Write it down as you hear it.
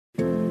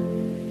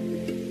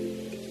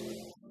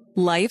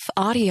Life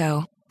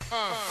Audio.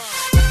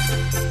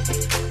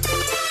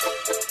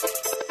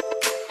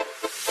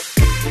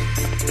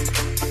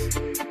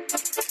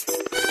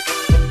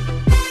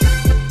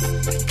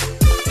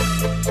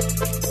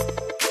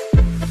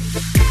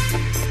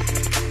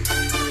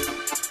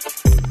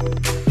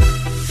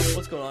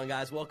 What's going on,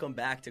 guys? Welcome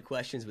back to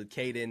Questions with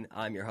Caden.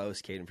 I'm your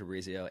host, Caden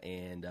Fabrizio,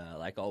 and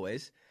like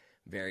always,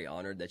 very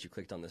honored that you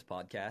clicked on this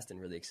podcast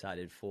and really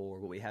excited for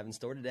what we have in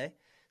store today.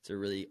 It's a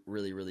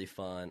really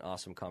fun,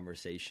 awesome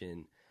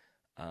conversation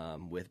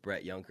with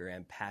Brett Younker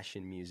and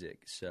Passion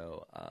Music.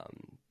 So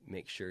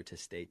make sure to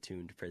stay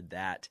tuned for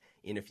that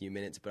in a few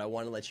minutes. But I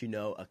want to let you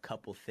know a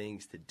couple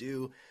things to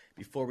do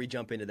before we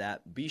jump into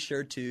that. Be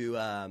sure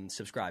to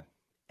subscribe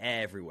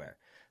everywhere.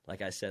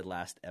 Like I said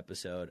last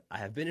episode, I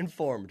have been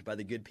informed by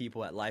the good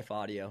people at Life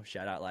Audio,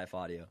 shout out Life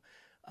Audio,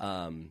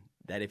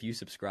 that if you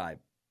subscribe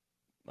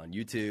on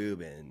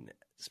YouTube and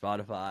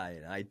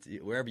Spotify and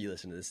wherever you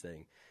listen to this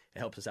thing, it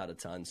helps us out a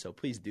ton. So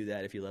please do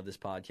that. If you love this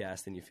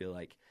podcast and you feel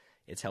like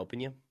it's helping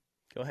you,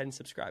 go ahead and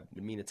subscribe. It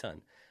would mean a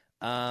ton.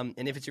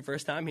 And if it's your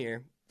first time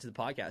here to the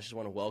podcast, I just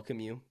want to welcome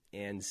you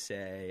and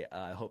say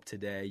I hope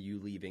today you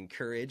leave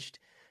encouraged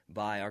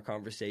by our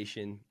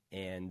conversation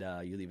and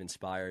you leave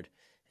inspired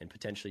and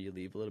potentially you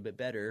leave a little bit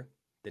better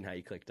than how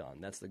you clicked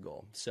on. That's the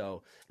goal.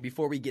 So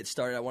before we get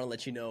started, I want to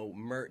let you know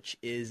merch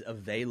is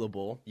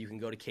available. You can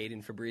go to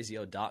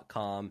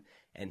cadenfabrizio.com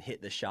and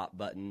hit the shop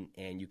button,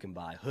 and you can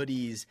buy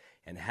hoodies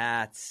and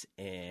hats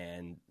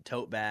and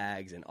tote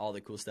bags and all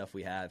the cool stuff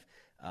we have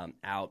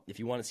out. If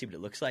you want to see what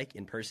it looks like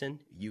in person,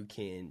 you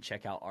can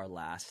check out our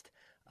last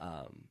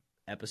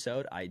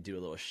episode. I do a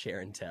little share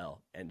and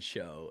tell and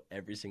show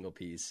every single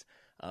piece,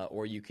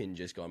 or you can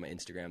just go on my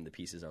Instagram. The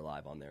pieces are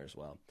live on there as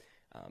well.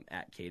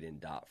 At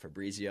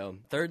Caden.Fabrizio.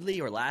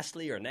 Thirdly, or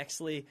lastly, or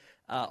nextly,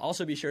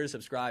 also be sure to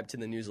subscribe to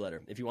the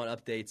newsletter. If you want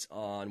updates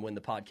on when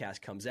the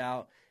podcast comes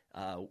out,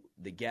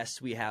 the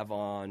guests we have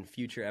on,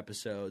 future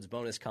episodes,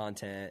 bonus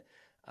content,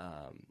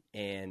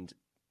 and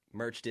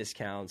merch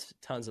discounts,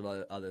 tons of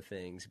other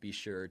things, be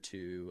sure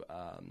to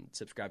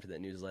subscribe to that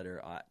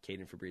newsletter at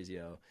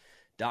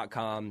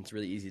CadenFabrizio.com. It's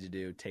really easy to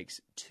do. It takes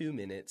 2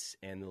 minutes,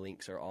 and the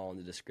links are all in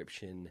the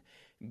description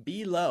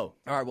below.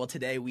 All right, well,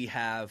 today we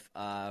have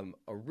a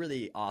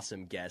really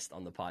awesome guest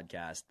on the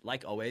podcast.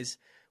 Like always,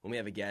 when we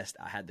have a guest,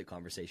 I had the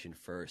conversation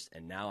first,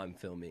 and now I'm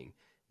filming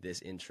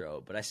this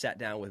intro. But I sat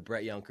down with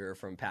Brett Younker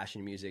from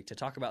Passion Music to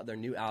talk about their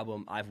new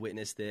album, I've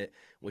Witnessed It,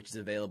 which is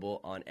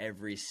available on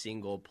every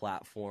single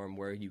platform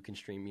where you can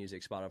stream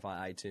music,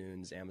 Spotify,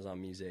 iTunes,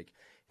 Amazon Music.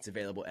 It's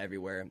available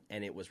everywhere,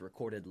 and it was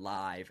recorded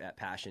live at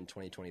Passion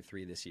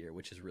 2023 this year,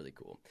 which is really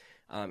cool.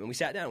 And we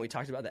sat down and we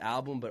talked about the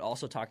album, but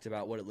also talked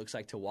about what it looks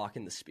like to walk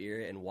in the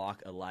Spirit and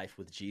walk a life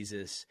with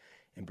Jesus.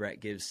 And Brett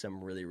gives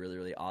some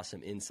really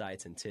awesome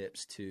insights and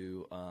tips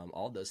to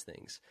all those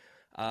things.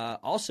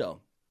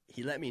 Also,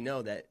 he let me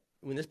know that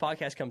when this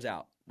podcast comes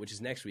out, which is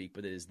next week,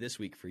 but it is this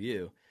week for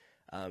you,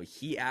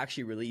 he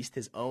actually released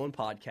his own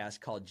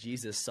podcast called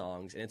Jesus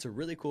Songs, and it's a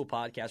really cool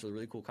podcast with a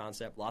really cool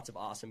concept. Lots of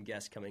awesome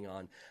guests coming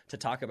on to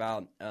talk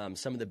about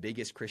some of the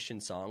biggest Christian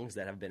songs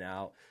that have been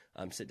out,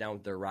 sit down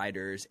with their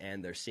writers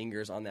and their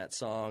singers on that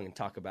song and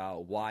talk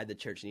about why the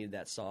church needed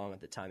that song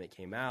at the time it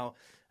came out,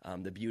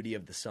 the beauty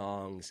of the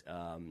songs.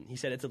 He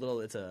said it's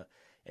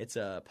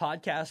a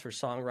podcast for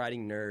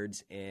songwriting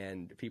nerds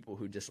and people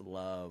who just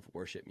love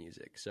worship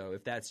music. So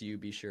if that's you,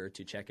 be sure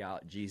to check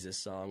out Jesus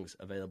Songs,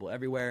 available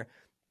everywhere,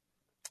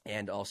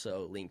 and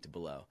also linked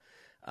below.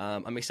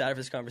 I'm excited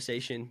for this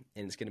conversation,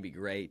 and it's going to be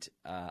great.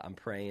 I'm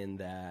praying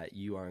that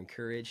you are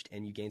encouraged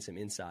and you gain some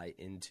insight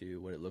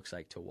into what it looks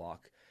like to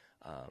walk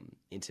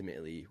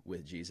intimately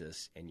with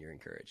Jesus, and you're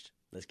encouraged.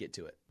 Let's get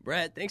to it.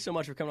 Brett, thanks so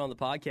much for coming on the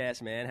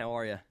podcast, man. How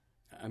are you?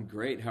 I'm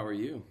great. How are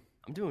you?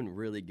 I'm doing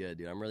really good,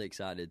 dude. I'm really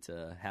excited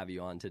to have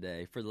you on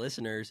today. For the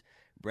listeners,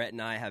 Brett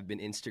and I have been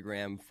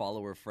Instagram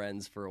follower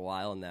friends for a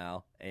while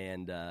now,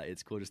 and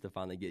it's cool just to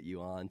finally get you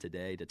on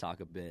today to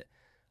talk a bit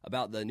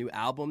about the new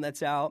album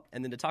that's out,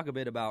 and then to talk a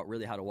bit about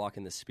really how to walk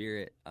in the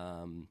Spirit.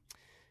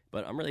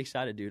 But I'm really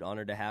excited, dude.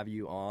 Honored to have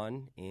you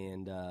on,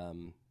 and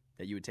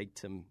that you would take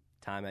some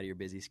time out of your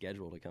busy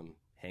schedule to come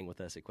hang with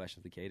us at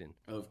Questions with Caden.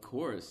 Of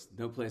course.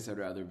 No place I'd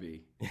rather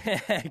be.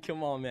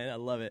 Come on, man. I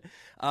love it.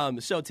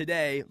 So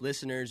today,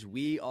 listeners,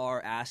 we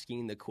are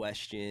asking the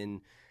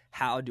question,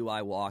 how do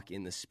I walk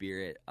in the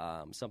Spirit?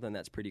 Something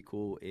that's pretty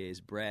cool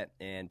is Brett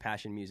and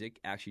Passion Music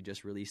actually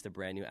just released a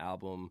brand new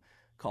album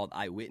called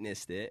I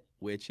Witnessed It,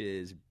 which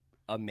is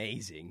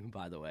amazing,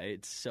 by the way.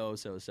 It's so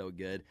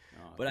good.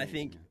 But I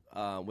think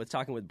with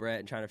talking with Brett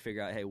and trying to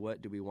figure out, hey,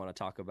 what do we want to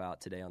talk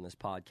about today on this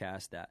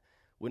podcast that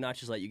would not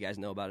just let you guys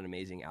know about an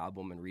amazing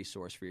album and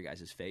resource for your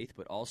guys' faith,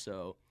 but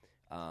also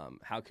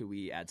how could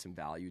we add some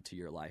value to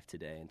your life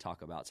today and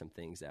talk about some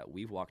things that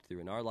we've walked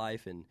through in our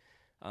life. And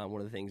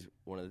one of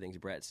the things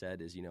Brett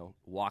said is,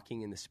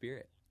 walking in the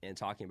Spirit and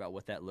talking about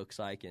what that looks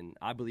like. And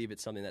I believe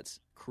it's something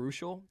that's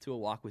crucial to a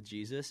walk with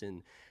Jesus,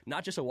 and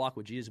not just a walk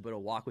with Jesus, but a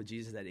walk with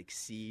Jesus that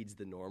exceeds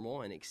the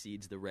normal and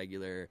exceeds the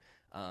regular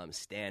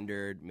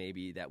standard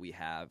maybe that we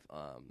have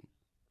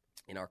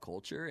in our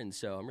culture. And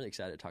so I'm really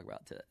excited to talk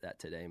about that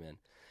today, man.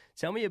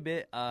 Tell me a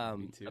bit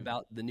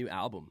about the new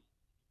album.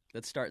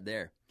 Let's start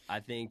there. I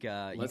think you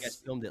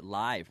guys filmed it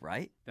live,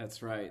 right?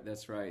 That's right.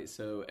 That's right.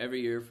 So every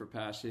year for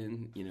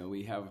Passion,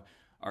 we have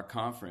our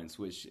conference,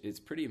 which is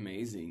pretty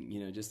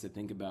amazing, just to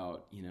think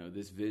about,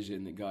 this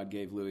vision that God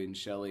gave Louis and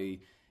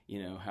Shelley,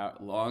 how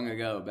long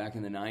ago, back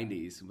in the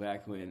 90s,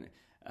 back when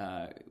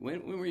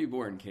were you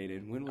born,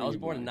 Caden? I was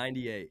born in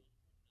 98.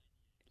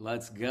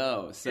 Let's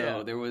go.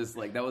 So there was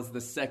that was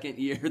the second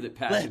year that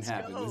Passion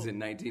happened. It was in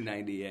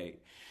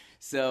 1998.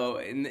 So,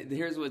 and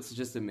here's what's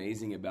just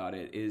amazing about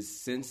it is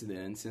since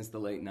then, since the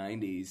late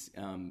 90s,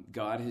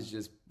 God has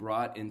just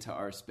brought into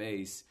our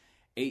space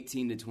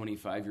 18 to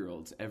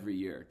 25-year-olds every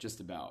year, just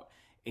about.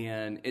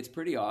 And it's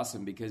pretty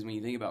awesome because when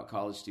you think about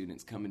college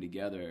students coming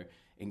together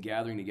and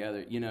gathering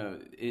together,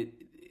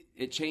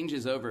 it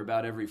changes over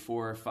about every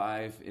 4 or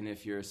 5, and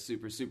if you're a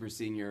super, super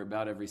senior,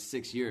 about every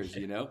 6 years,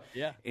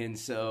 Yeah. And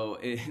so,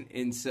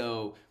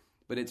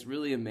 but it's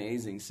really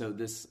amazing. So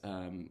this,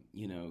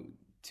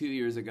 2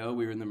 years ago,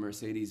 we were in the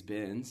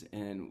Mercedes-Benz,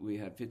 and we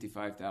had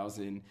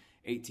 55,000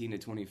 18 to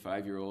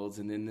 25-year-olds.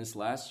 And then this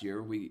last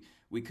year, we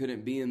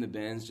couldn't be in the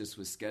Benz just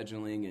with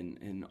scheduling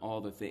and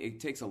all the things. It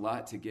takes a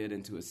lot to get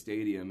into a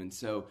stadium. And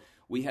so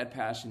we had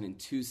Passion in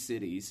 2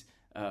 cities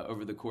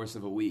over the course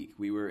of a week.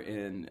 We were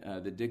in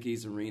the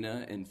Dickies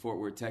Arena in Fort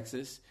Worth,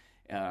 Texas,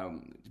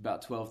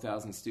 about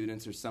 12,000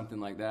 students or something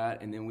like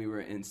that. And then we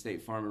were in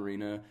State Farm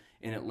Arena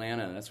in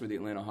Atlanta. That's where the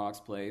Atlanta Hawks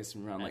play. It's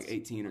around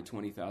 18 or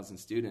 20,000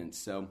 students.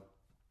 So,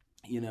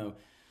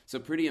 so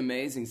pretty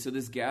amazing. So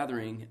this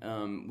gathering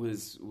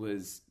was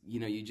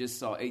you just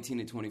saw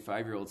 18 to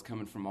 25-year-olds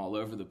coming from all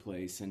over the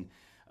place,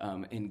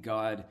 and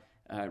God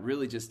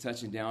really just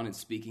touching down and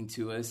speaking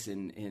to us.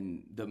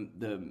 And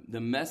the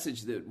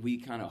message that we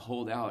kind of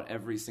hold out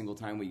every single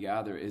time we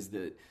gather is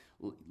that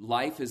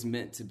life is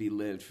meant to be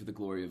lived for the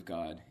glory of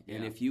God. Yeah.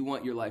 And if you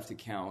want your life to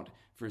count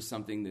for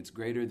something that's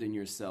greater than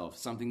yourself,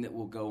 something that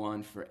will go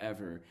on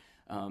forever,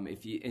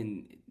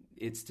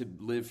 it's to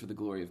live for the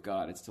glory of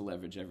God. It's to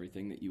leverage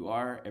everything that you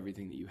are,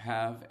 everything that you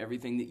have,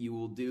 everything that you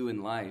will do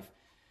in life,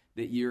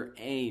 that your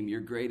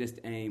greatest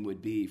aim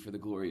would be for the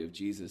glory of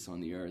Jesus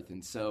on the earth.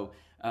 And so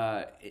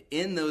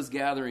in those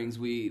gatherings,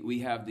 we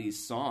have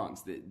these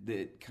songs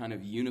that kind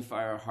of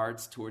unify our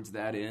hearts towards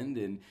that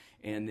end,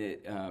 and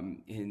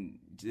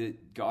that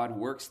God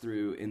works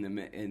through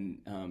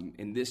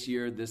in this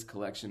year, this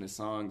collection of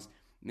songs.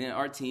 Man,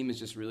 our team is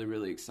just really,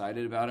 really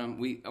excited about them.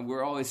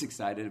 We're always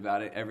excited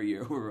about it every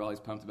year. We're always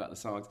pumped about the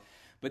songs.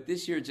 But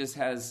this year just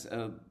has,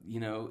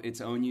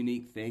 its own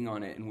unique thing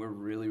on it, and we're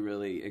really,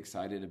 really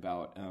excited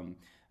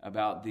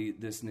about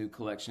this new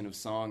collection of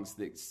songs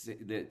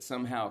that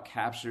somehow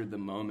captured the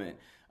moment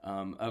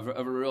of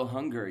a real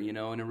hunger,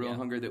 and a real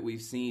hunger that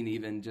we've seen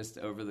even just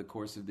over the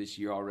course of this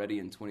year already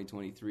in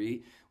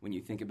 2023. When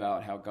you think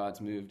about how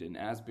God's moved in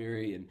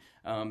Asbury and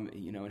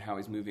and how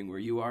He's moving where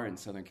you are in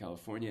Southern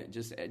California,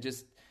 just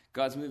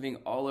God's moving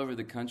all over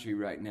the country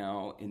right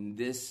now in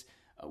this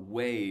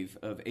wave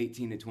of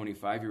 18 to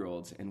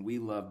 25-year-olds, and we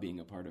love being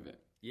a part of it.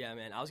 Yeah,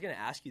 man. I was going to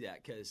ask you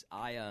that because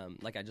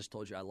like I just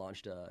told you, I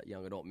launched a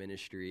young adult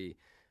ministry.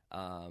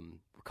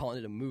 We're calling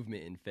it a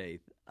movement in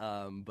faith,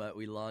 but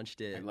we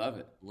launched it. I love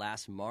it.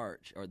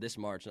 This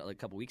March, a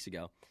couple weeks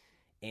ago.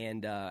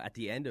 And at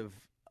the end of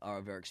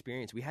our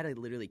experience, we had to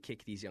literally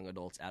kick these young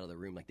adults out of the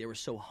room. Like, they were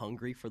so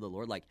hungry for the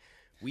Lord. Like,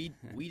 we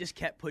just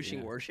kept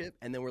pushing worship,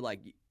 and then we're like,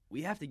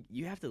 you have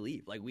to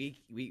leave. Like,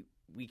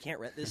 we can't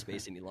rent this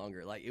space any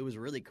longer. Like, it was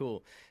really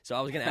cool. So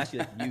I was going to ask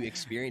you, you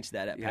experienced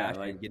that at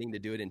Passion, getting to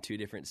do it in 2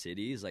 different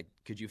cities. Like,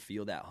 could you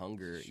feel that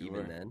hunger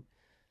even then?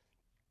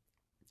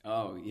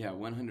 Oh, yeah,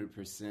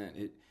 100%.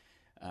 It,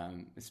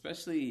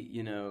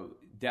 especially,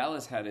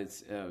 Dallas had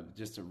its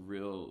just a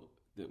real,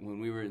 when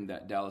we were in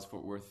that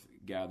Dallas-Fort Worth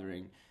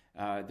gathering,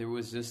 there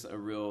was just a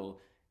real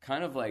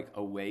kind of like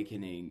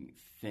awakening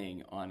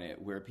thing on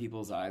it where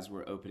people's eyes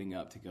were opening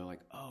up to go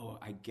like, oh,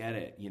 I get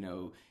it.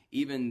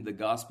 Even the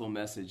gospel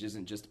message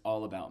isn't just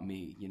all about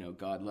me.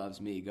 God loves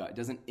me. God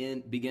doesn't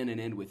begin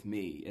and end with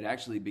me. It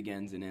actually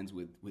begins and ends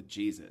with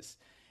Jesus.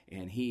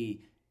 And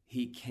he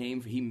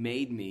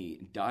made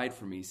me, died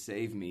for me,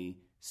 saved me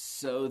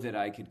so that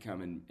I could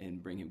come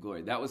and bring him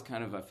glory. That was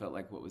kind of, I felt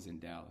like, what was in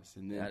Dallas.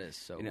 And then that is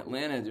so in cool.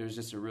 Atlanta, there's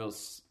just it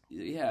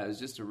was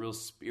just a real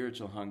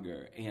spiritual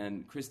hunger.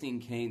 And Christine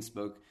Kane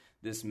spoke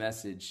this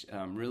message,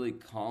 really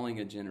calling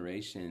a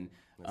generation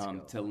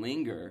to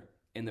linger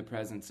in the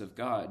presence of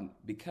God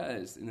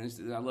because,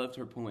 I loved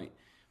her point,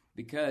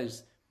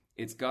 because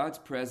it's God's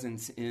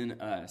presence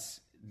in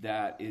us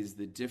that is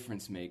the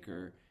difference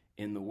maker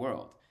in the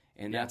world.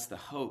 And that's the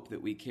hope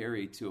that we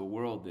carry to a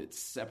world that's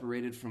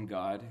separated from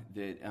God,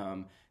 that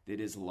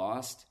is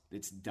lost,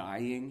 that's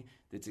dying,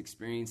 that's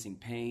experiencing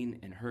pain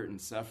and hurt and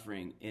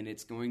suffering. And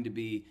it's going to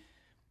be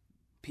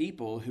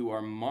people who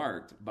are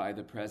marked by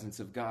the presence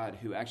of God,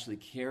 who actually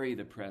carry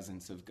the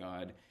presence of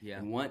God,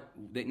 and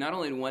they not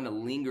only want to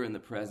linger in the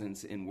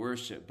presence in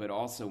worship, but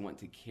also want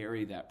to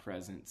carry that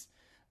presence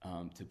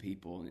to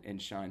people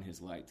and shine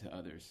His light to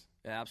others.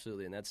 Yeah,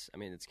 absolutely. And that's, I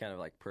mean, it's kind of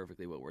like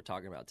perfectly what we're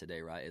talking about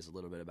today, right? Is a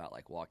little bit about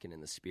like walking in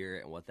the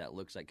Spirit and what that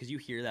looks like. Because you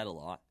hear that a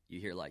lot. You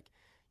hear like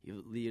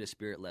you lead a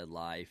Spirit-led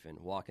life and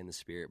walk in the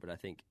Spirit. But I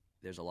think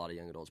there's a lot of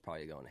young adults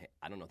probably going, hey,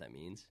 I don't know what that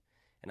means.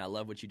 And I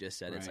love what you just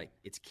said. Right. It's like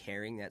it's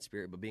carrying that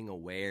Spirit, but being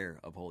aware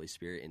of Holy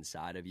Spirit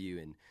inside of you.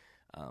 And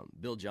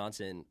Bill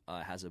Johnson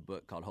has a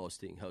book called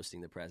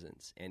Hosting the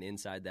Presence. And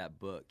inside that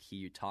book,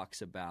 he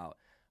talks about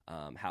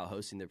how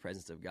hosting the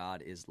presence of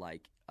God is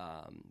like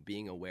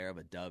being aware of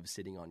a dove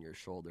sitting on your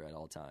shoulder at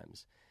all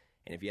times.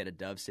 And if you had a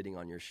dove sitting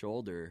on your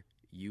shoulder,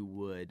 you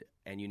would,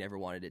 and you never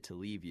wanted it to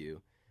leave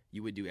you,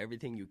 you would do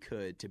everything you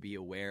could to be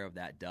aware of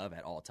that dove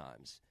at all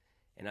times.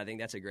 And I think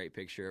that's a great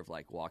picture of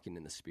like walking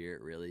in the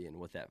Spirit, really, and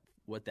what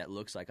that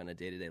looks like on a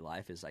day-to-day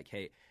life is like,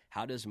 hey,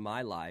 how does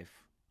my life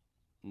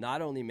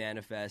not only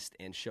manifest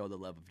and show the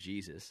love of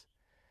Jesus,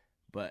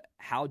 but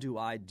how do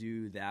I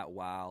do that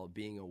while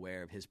being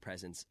aware of his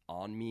presence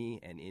on me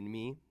and in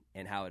me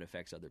and how it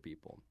affects other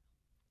people?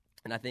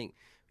 And I think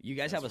you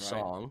guys have a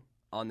song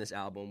on this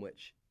album,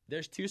 which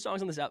there's two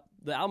songs on this album.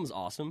 The album's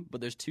awesome,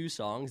 but there's two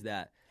songs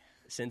that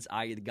since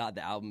I got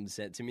the album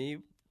sent to me,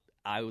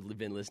 I would have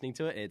been listening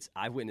to it.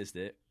 I've Witnessed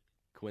It,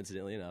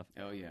 coincidentally enough.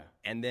 Oh, yeah.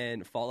 And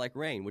then Fall Like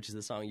Rain, which is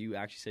the song you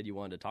actually said you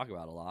wanted to talk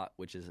about a lot,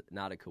 which is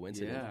not a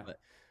coincidence. Yeah. But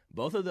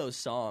both of those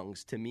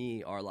songs to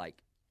me are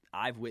like,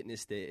 I've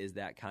Witnessed It is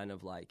that kind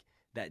of like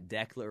that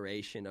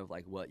declaration of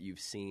like what you've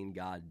seen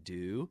God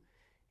do.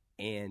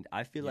 And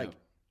I feel like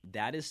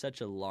that is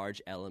such a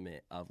large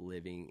element of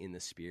living in the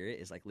Spirit,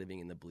 is like living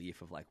in the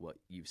belief of like what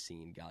you've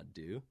seen God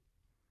do.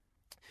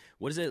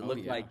 What does it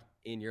look like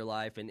in your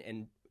life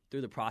and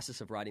through the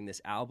process of writing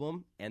this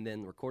album and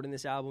then recording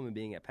this album and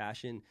being at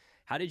Passion?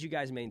 How did you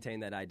guys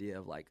maintain that idea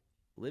of like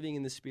living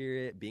in the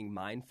Spirit, being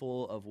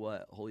mindful of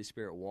what Holy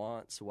Spirit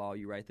wants while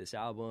you write this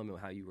album and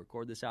how you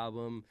record this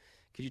album?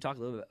 Could you talk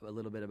a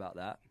little bit about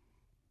that?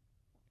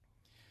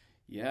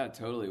 Yeah,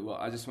 totally. Well,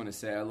 I just want to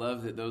say I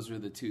love that those were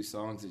the two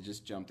songs that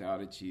just jumped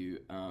out at you,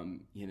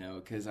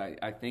 because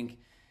I think,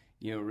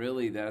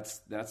 really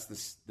that's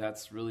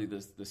really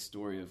the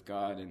story of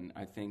God. And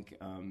I think,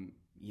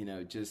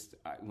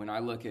 when I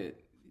look at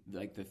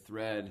like the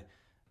thread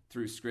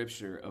through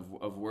Scripture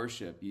of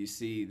worship, you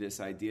see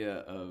this idea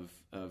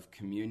of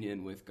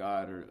communion with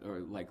God,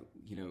 or like,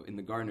 in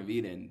the Garden of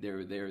Eden, they're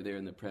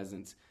in the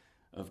presence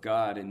of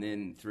God. And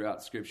then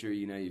throughout Scripture,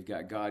 you've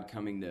got God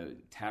coming to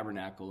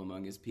tabernacle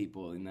among his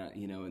people, and that,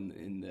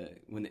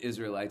 when the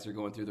Israelites are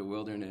going through the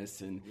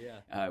wilderness, and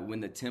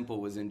when the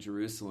temple was in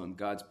Jerusalem,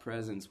 God's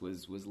presence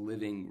was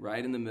living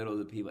right in the middle of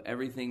the people.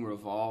 Everything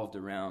revolved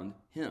around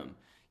him.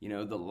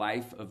 The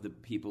life of the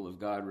people of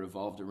God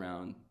revolved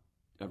around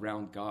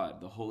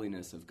God, the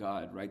holiness of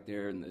God, right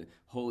there in the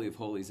Holy of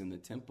Holies in the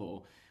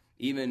temple.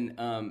 Even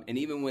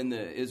when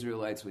the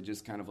Israelites would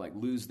just kind of like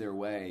lose their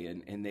way,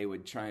 and they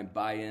would try and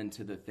buy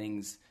into the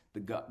things,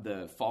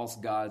 the false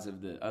gods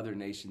of the other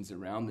nations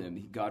around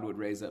them, God would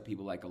raise up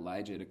people like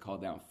Elijah to call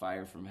down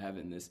fire from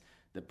heaven.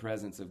 The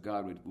presence of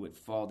God would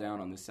fall down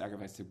on the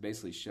sacrifice to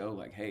basically show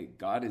like, hey,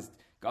 God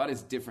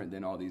is different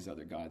than all these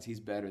other gods.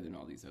 He's better than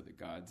all these other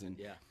gods.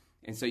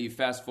 And so you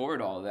fast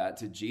forward all of that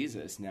to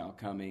Jesus now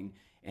coming,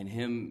 and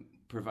him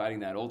providing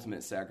that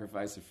ultimate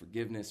sacrifice of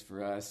forgiveness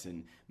for us,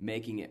 and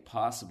making it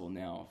possible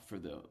now for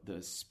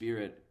the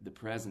Spirit, the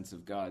presence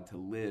of God to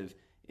live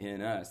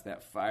in us,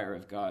 that fire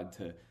of God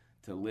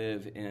to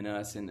live in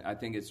us. And I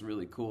think it's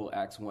really cool.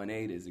 Acts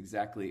 1:8 is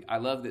exactly, I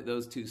love that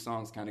those two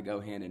songs kind of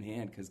go hand in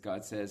hand, because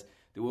God says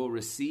that we'll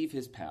receive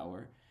his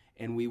power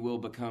and we will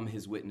become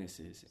his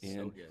witnesses.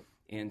 So good.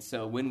 And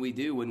so when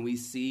we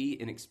see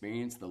and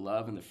experience the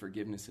love and the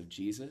forgiveness of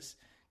Jesus,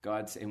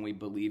 and we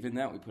believe in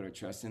that, we put our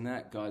trust in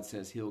that, God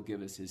says he'll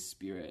give us his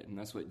Spirit. And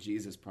that's what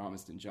Jesus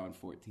promised in John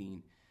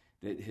 14,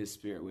 that his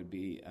Spirit would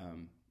be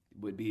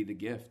the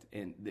gift.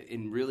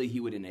 And really he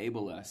would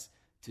enable us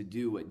to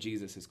do what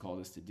Jesus has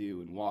called us to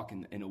do, and walk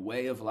in a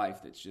way of life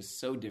that's just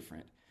so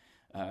different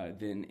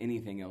than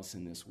anything else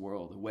in this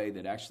world, a way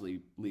that actually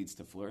leads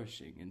to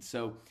flourishing. And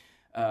so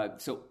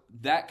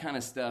that kind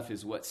of stuff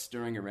is what's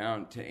stirring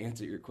around, to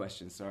answer your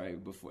question. Sorry,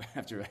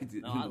 after I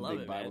did the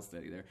big Bible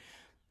study there.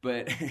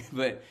 But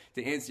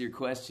to answer your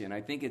question,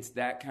 I think it's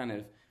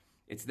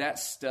that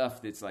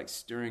stuff that's like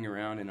stirring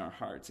around in our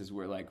hearts as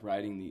we're like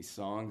writing these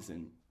songs.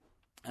 And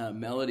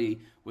Melody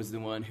was the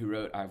one who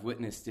wrote I've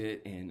Witnessed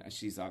It, and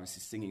she's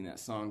obviously singing that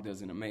song,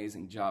 does an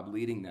amazing job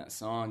leading that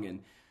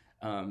song.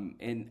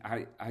 And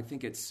I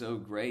think it's so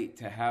great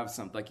to have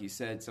something, like you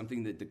said,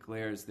 something that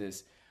declares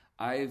this.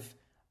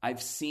 I've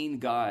seen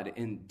God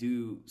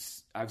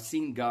I've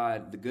seen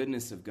God, the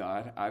goodness of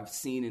God. I've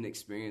seen and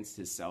experienced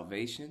his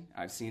salvation.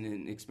 I've seen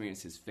and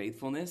experienced his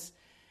faithfulness.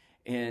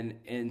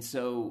 And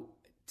so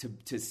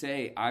to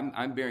say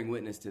I'm bearing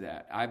witness to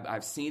that.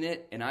 I've seen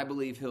it, and I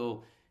believe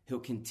he'll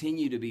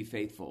continue to be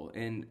faithful.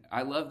 And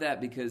I love that,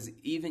 because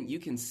even you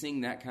can sing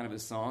that kind of a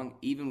song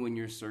even when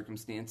your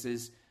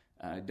circumstances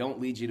don't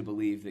lead you to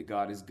believe that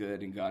God is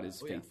good and God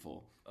is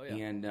faithful. Oh,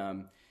 yeah.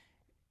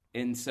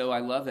 And so I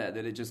love that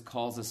it just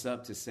calls us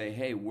up to say,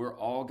 hey,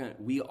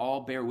 we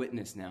all bear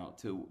witness now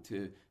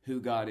to who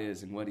God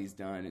is and what he's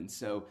done. And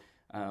so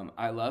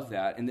I love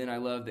that. And then I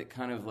love that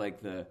kind of like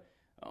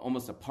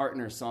almost a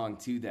partner song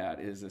to that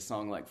is a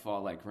song like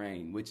Fall Like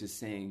Rain, which is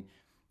saying,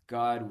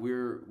 God,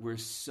 we're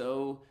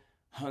so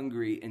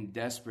hungry and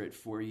desperate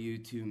for you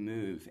to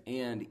move.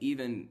 And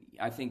even,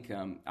 I think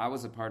I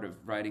was a part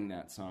of writing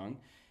that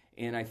song.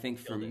 And I think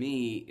for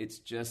me, it's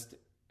just,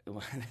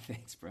 well,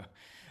 thanks, bro.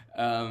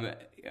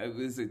 It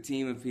was a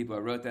team of people. I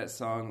wrote that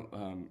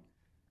song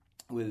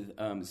with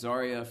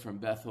Zaria from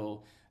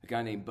Bethel, a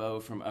guy named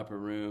Bo from Upper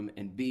Room,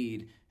 and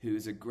Bede,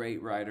 who's a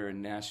great writer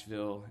in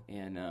Nashville.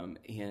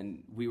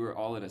 And we were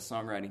all at a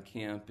songwriting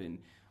camp, and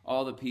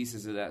all the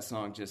pieces of that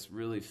song just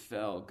really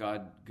fell.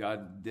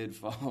 God did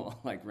fall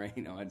like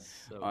rain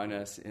on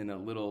us in a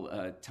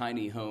little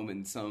tiny home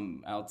in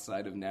some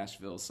outside of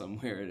Nashville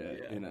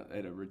somewhere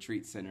at a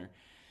retreat center.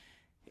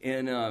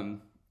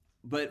 And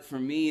but for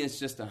me, it's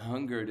just a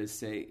hunger to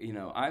say,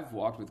 I've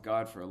walked with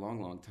God for a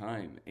long, long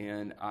time,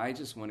 and I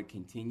just want to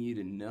continue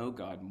to know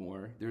God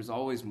more. There's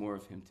always more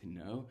of him to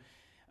know.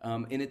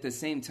 And at the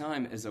same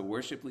time, as a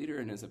worship leader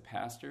and as a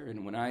pastor,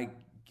 and when I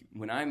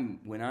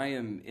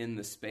am in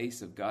the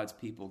space of God's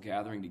people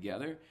gathering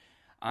together,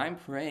 I'm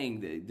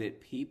praying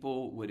that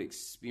people would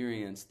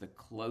experience the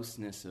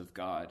closeness of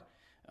God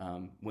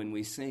when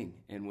we sing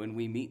and when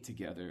we meet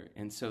together.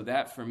 And so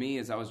that, for me,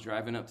 as I was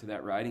driving up to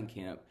that writing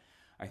camp,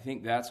 I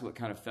think that's what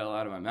kind of fell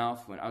out of my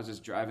mouth when I was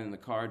just driving in the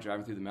car,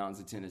 driving through the mountains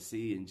of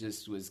Tennessee, and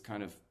just was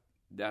kind of,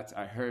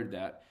 I heard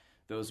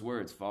those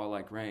words, fall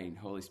like rain,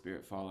 Holy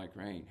Spirit, fall like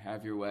rain,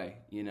 have your way,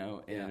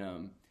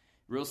 and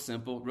real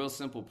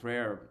simple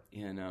prayer.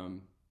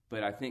 And,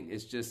 but I think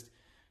it's just,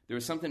 there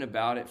was something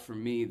about it for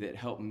me that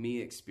helped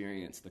me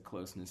experience the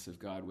closeness of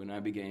God when I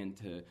began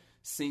to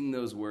sing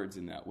those words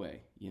in that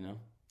way,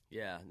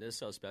 Yeah, this is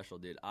so special,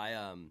 dude.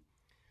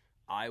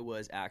 I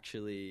was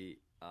actually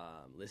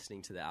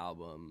listening to the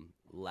album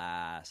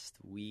last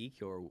week,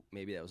 or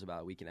maybe that was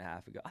about a week and a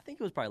half ago. I think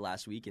it was probably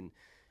last week, and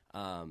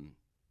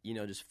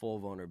just full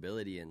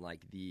vulnerability and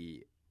like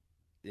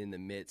in the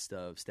midst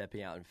of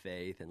stepping out in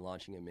faith and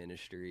launching a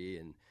ministry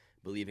and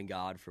believing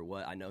God for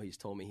what I know he's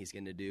told me he's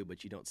going to do,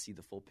 but you don't see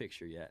the full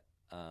picture yet.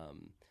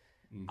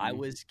 I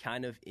was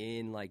kind of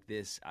in like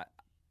this,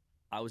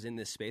 I was in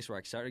this space where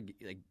I started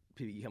like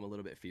become a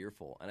little bit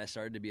fearful, and I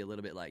started to be a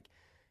little bit like,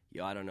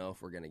 I don't know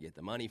if we're going to get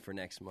the money for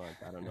next month.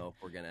 I don't know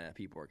if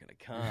people are going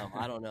to come.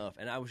 I don't know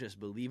and I was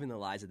just believing the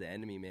lies of the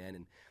enemy, man.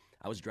 And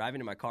I was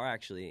driving in my car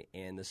actually,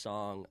 and the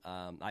song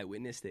I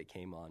Witnessed It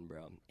came on,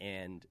 bro.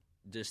 And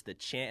just the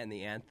chant and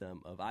the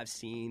anthem of I've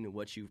seen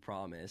what you've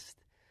promised.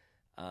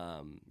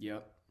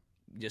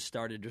 Just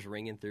started just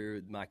ringing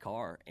through my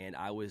car. And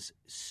I was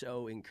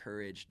so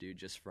encouraged, dude,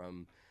 just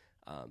from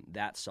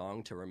that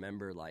song to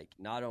remember like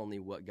not only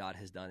what God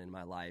has done in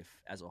my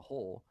life as a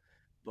whole,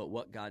 but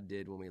what God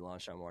did when we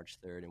launched on March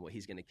 3rd and what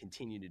he's going to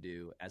continue to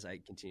do as I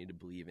continue to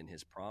believe in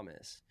his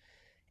promise.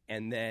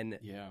 And then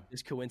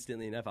just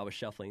coincidentally enough, I was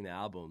shuffling the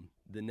album.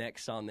 The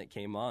next song that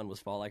came on was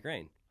Fall Like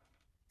Rain.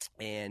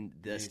 And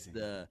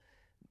the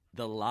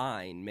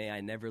line, may I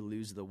never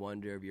lose the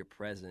wonder of your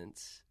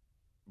presence,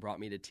 brought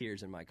me to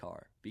tears in my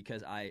car,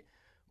 because I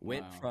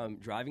went from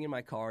driving in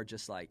my car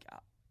just like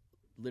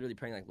literally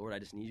praying like, Lord, I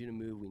just need you to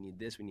move. We need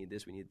this, we need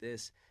this, we need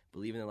this.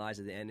 Believing the lies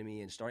of the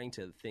enemy, and starting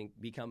to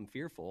become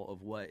fearful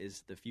of what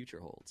is the future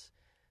holds.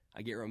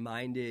 I get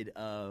reminded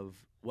of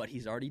what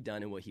he's already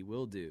done and what he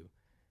will do.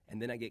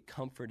 And then I get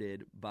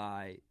comforted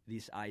by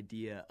this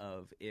idea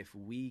of if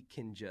we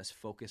can just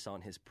focus on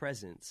his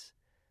presence,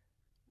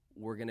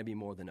 we're going to be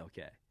more than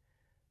okay.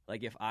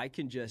 Like if I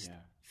can just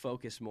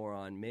focus more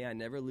on, may I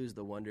never lose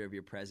the wonder of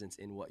your presence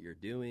in what you're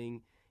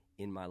doing,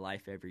 in my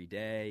life every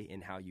day,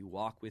 in how you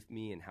walk with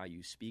me and how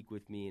you speak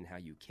with me and how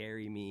you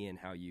carry me and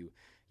how you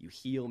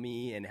heal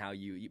me and how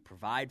you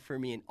provide for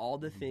me and all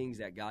the things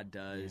that God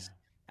does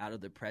out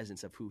of the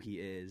presence of who he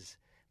is,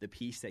 the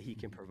peace that he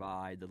can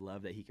provide, the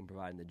love that he can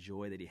provide, and the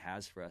joy that he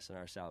has for us in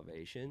our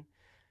salvation.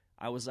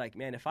 I was like,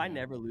 man, if I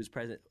never lose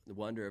the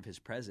wonder of his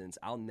presence,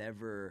 I'll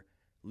never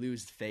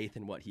lose faith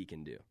in what he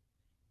can do.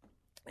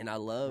 And I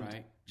loved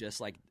just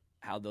like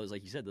how those,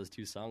 like you said, those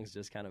two songs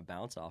just kind of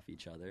bounce off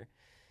each other.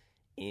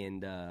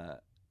 And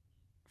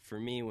for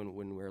me,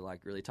 when we're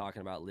like really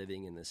talking about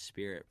living in the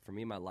Spirit, for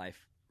me, my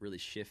life really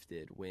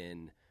shifted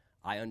when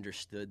I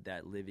understood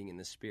that living in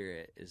the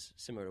Spirit is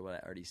similar to what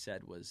I already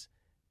said, was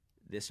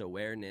this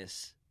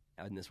awareness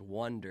and this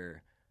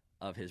wonder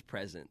of his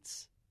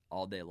presence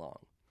all day long,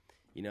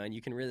 and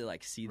you can really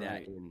like see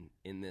that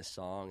in this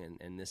song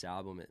and this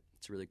album.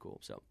 It's really cool.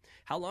 So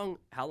how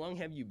long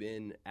have you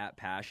been at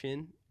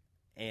Passion,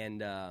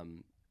 and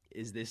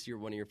is this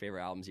one of your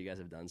favorite albums you guys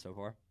have done so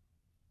far?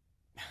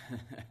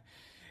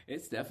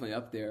 It's definitely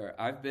up there.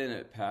 I've been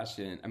at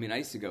Passion. I mean, I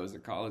used to go as a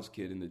college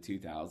kid in the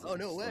 2000s. Oh,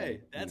 no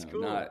way. That's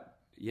cool. I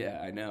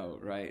know,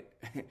 right?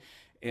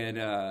 and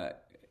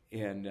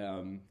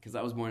because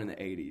I was born in the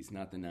 80s,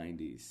 not the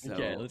 90s. So,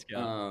 okay, let's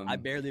go. I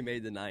barely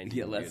made the 90s.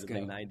 Yeah, let's go.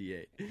 Like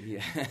 98. Yeah.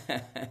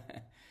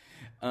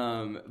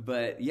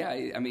 But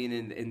yeah, I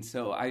mean, and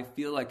so I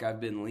feel like I've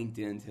been linked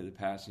into the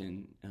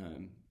Passion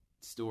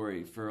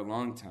story for a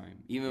long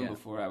time, even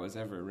before I was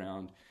ever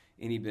around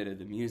any bit of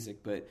the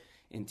music. But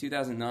in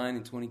 2009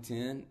 and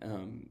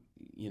 2010,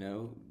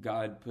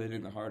 God put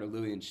in the heart of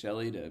Louie and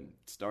Shelley to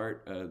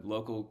start a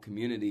local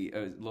community,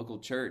 a local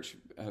church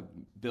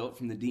built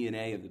from the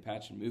DNA of the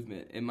Passion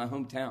movement in my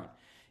hometown.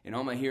 And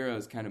all my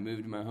heroes kind of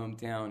moved to my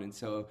hometown, and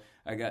so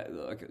I got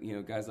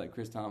guys like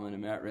Chris Tomlin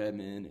and Matt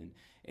Redman,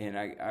 and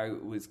I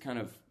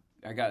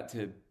got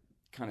to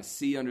kind of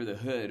see under the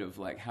hood of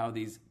like how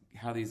these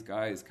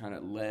guys kind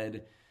of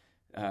led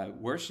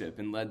worship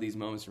and led these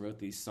moments and wrote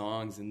these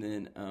songs. And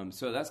then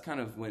so that's kind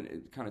of when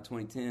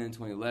 2010,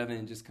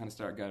 2011 just kind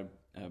of got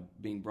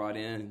being brought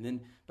in. And then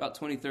about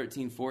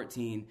 2013,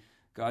 14,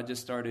 God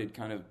just started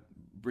kind of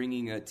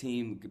bringing a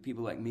team,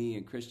 people like me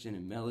and Christian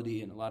and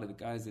Melody and a lot of the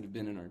guys that have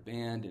been in our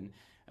band, and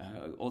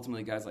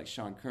ultimately guys like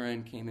Sean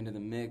Curran came into the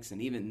mix. And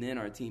even then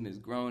our team has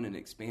grown and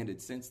expanded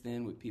since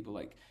then with people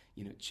like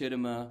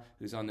Chidima,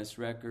 who's on this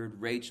record,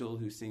 Rachel,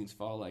 who sings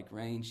Fall Like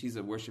Rain. She's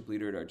a worship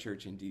leader at our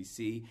church in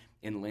D.C.,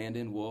 and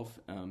Landon Wolf,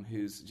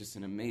 who's just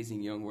an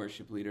amazing young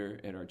worship leader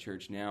at our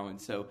church now. And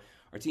so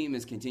our team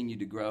has continued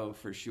to grow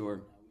for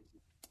sure,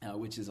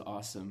 which is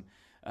awesome.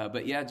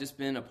 But yeah, just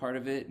been a part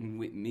of it, and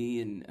with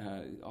me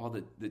and all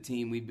the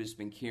team, we've just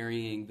been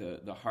carrying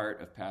the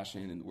heart of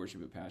Passion and the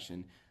worship of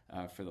Passion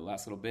for the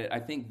last little bit. I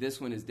think this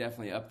one is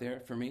definitely up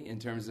there for me in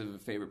terms of a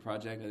favorite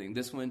project. I think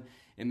this one,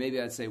 and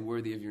maybe I'd say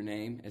Worthy of Your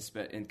Name,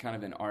 and kind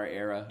of in our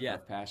era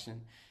of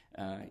Passion,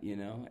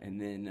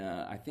 And then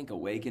I think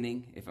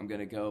Awakening, if I'm going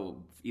to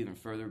go even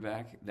further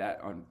back,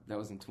 that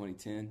was in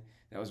 2010.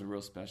 That was a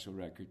real special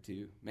record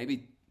too.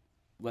 Maybe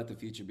Let the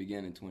Future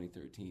Begin in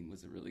 2013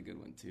 was a really good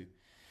one too.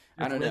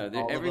 I don't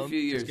know. Every few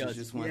years, there's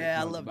just one.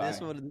 Yeah, I love this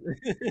one.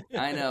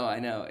 I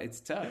know. It's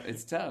tough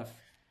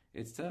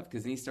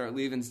because then you start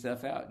leaving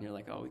stuff out, and you're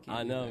like, "Oh, we can't."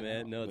 I know,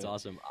 man. No, it's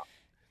awesome.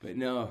 But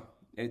no,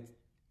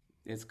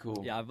 it's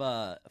cool.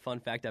 Yeah, fun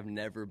fact: I've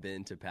never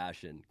been to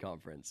Passion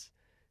Conference,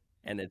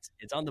 and it's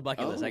on the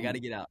bucket list. I got to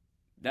get out.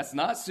 That's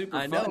not super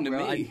fun to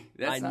me.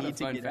 That's not a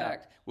fun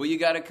fact. Well, you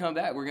got to come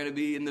back. We're going to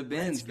be in the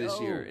bins this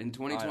year in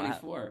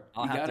 2024. Right,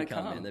 I'll have to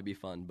come, man. That'd be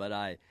fun.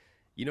 But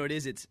you know what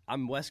it is?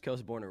 I'm West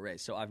Coast born and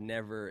raised, so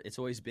it's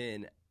always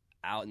been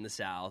out in the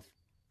South.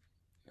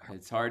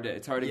 It's hard to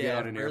get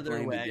on an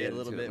airplane away to get a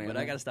little bit, Atlanta. But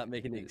I got to stop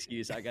making the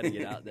excuse. I got to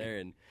get out there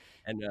and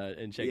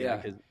check it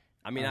out. Because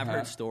I've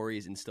heard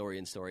stories and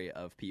story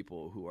of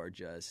people who are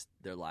just,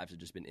 their lives have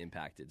just been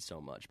impacted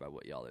so much by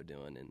what y'all are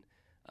doing, and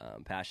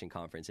Passion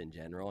Conference in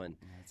general, and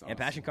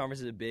Passion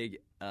Conference is a big,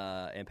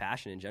 and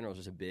Passion in general is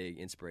just a big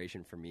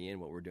inspiration for me and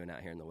what we're doing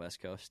out here in the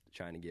West Coast,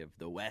 trying to give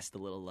the West a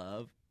little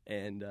love,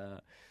 and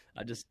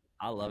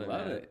I love it,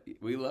 man.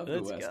 We love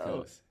the West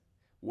Coast.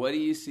 What do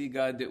you see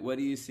God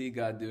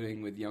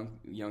doing with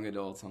young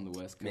adults on the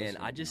West Coast? Man,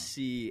 I just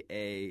see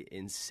a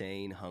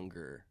insane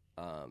hunger,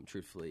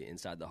 truthfully,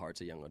 inside the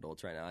hearts of young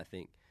adults right now. I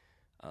think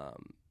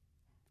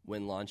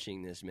when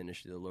launching this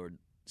ministry, the Lord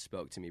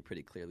spoke to me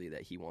pretty clearly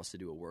that He wants to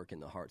do a work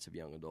in the hearts of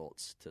young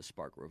adults to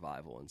spark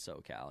revival in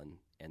SoCal,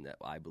 and that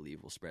I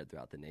believe will spread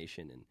throughout the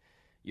nation. And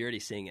you're already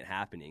seeing it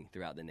happening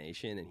throughout the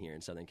nation and here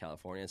in Southern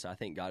California. So I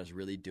think God is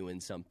really doing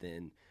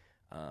something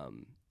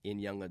in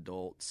young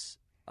adults.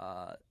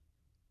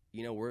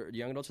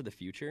 Young adults are the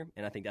future,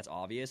 and I think that's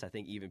obvious. I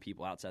think even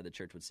people outside the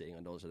church would say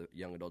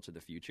young adults are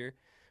the future,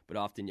 but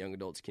often young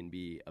adults can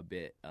be a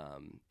bit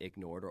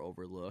ignored or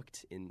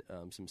overlooked in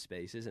some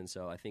spaces. And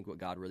so I think what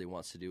God really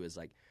wants to do is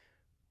like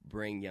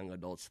bring young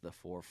adults to the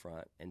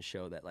forefront and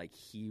show that like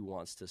He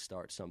wants to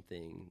start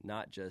something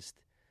not just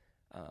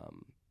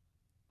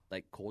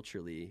like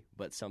culturally,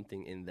 but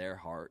something in their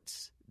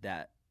hearts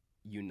that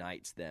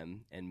unites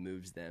them and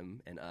moves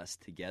them and us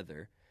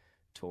together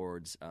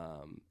towards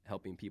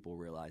helping people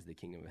realize the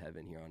kingdom of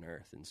heaven here on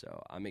earth. And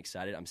so I'm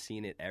excited. I'm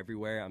seeing it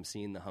everywhere. I'm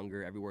seeing the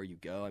hunger everywhere you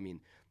go. I mean,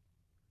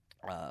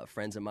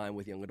 friends of mine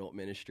with young adult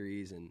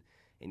ministries and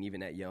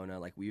even at Yona,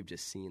 like we've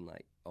just seen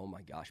like, oh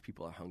my gosh,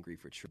 people are hungry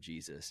for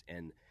Jesus.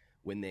 And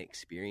when they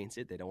experience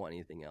it, they don't want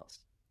anything else.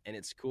 And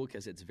it's cool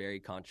because it's very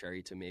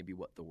contrary to maybe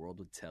what the world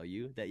would tell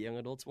you that young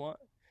adults want.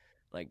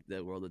 Like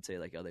the world would say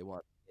like, oh, they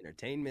want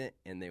entertainment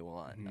and they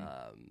want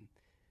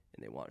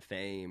and they want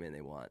fame, and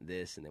they want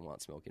this, and they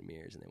want smoke and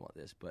mirrors, and they want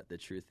this. But the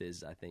truth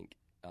is, I think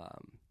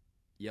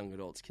young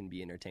adults can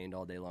be entertained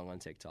all day long on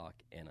TikTok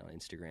and on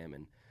Instagram,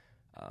 and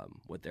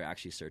what they're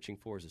actually searching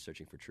for is they're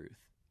searching for truth,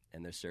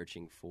 and they're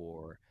searching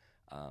for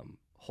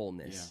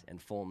wholeness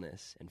and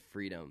fullness and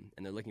freedom,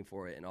 and they're looking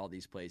for it in all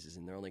these places,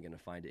 and they're only going to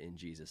find it in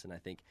Jesus. And I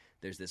think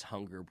there's this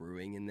hunger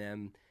brewing in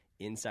them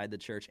inside the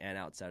church and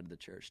outside of the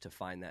church to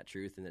find that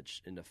truth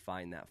and to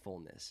find that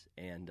fullness,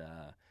 and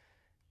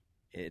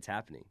it's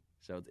happening.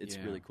 So it's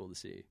really cool to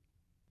see.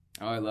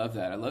 Oh, I love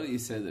that. I love that you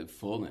said that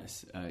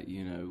fullness.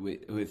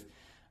 With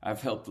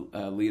I've helped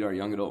lead our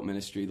young adult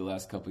ministry the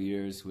last couple of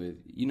years with,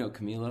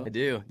 Camilo? I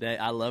do.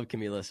 I love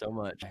Camilo so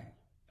much.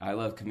 I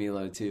love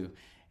Camilo too.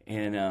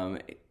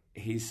 And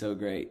He's so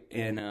great.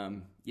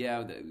 And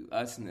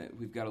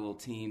we've got a little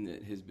team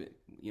that has been,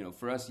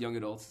 for us young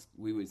adults,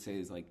 we would say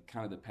is like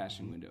kind of the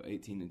passion window,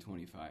 18 and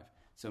 25.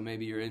 So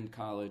maybe you're in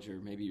college, or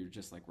maybe you're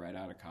just like right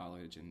out of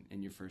college and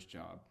in your first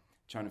job,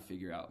 trying to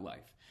figure out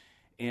life.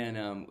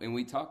 And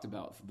we talked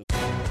about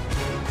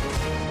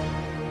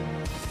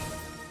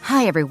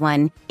Hi,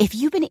 everyone. If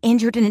you've been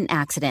injured in an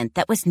accident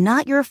that was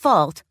not your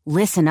fault,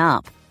 listen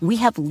up. We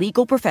have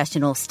legal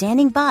professionals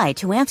standing by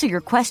to answer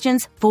your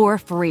questions for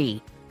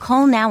free.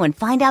 Call now and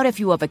find out if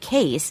you have a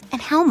case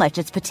and how much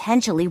it's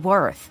potentially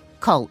worth.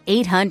 Call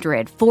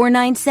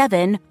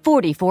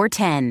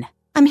 800-497-4410.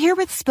 I'm here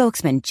with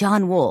spokesman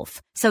John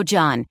Wolf. So,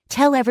 John,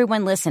 tell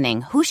everyone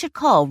listening who should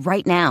call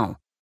right now.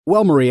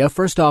 Well, Maria,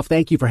 first off,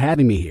 thank you for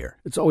having me here.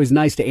 It's always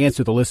nice to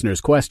answer the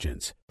listeners'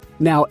 questions.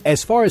 Now,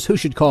 as far as who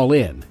should call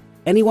in,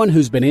 anyone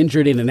who's been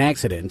injured in an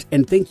accident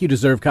and think you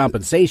deserve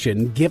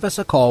compensation, give us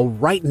a call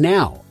right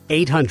now.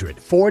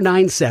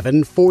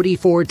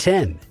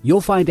 800-497-4410.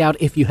 You'll find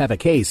out if you have a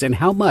case and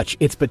how much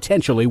it's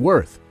potentially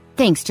worth.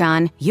 Thanks,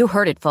 John. You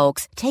heard it,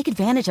 folks. Take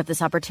advantage of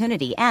this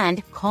opportunity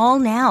and call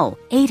now.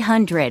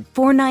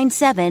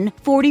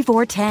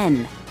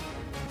 800-497-4410.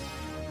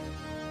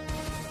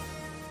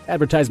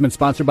 Advertisement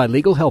sponsored by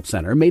Legal Help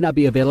Center. May not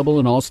be available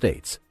in all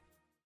states.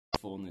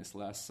 Fullness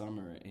last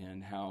summer,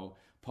 and how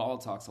Paul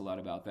talks a lot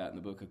about that in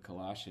the book of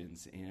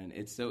Colossians. And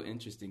it's so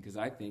interesting because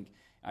I think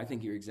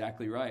you're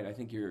exactly right. I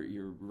think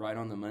you're right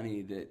on the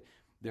money that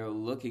they're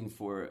looking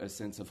for a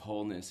sense of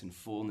wholeness and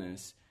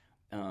fullness.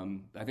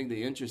 I think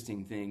the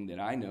interesting thing that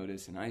I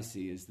notice and I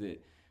see is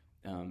that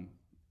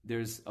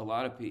there's a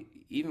lot of people,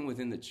 even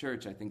within the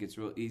church, I think it's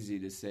real easy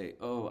to say,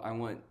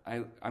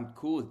 I'm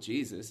cool with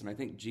Jesus, and I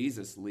think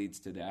Jesus leads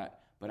to that,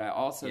 but I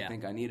also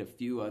think I need a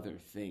few other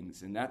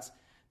things. And that's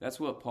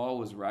what Paul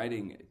was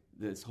writing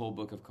this whole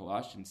book of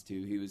Colossians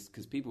to.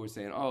 Because people were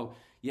saying, oh,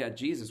 yeah,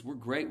 Jesus, we're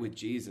great with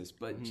Jesus,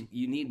 but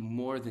you need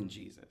more than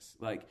Jesus.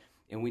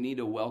 And we need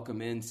to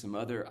welcome in some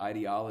other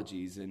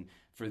ideologies. And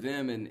for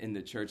them in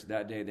the church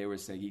that day, they were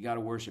saying, you got to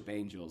worship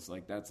angels.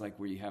 That's like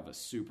where you have a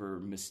super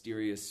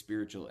mysterious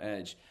spiritual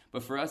edge.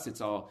 But for us,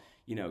 it's all,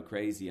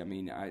 crazy. I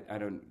mean, I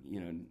don't,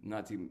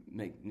 not to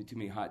make too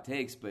many hot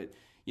takes, but,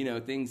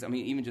 things, I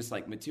mean, even just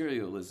like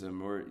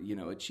materialism or,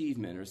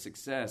 achievement or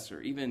success,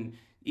 or even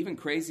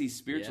crazy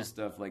spiritual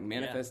stuff like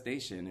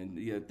manifestation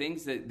and,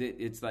 things that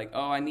it's like,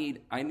 oh, I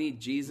need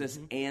Jesus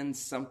and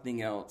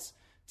something else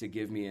to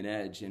give me an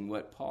edge. And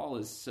what Paul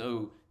is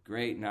so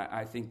great, and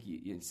I think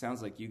it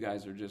sounds like you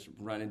guys are just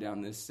running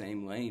down this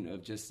same lane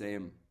of just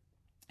saying,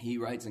 he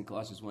writes in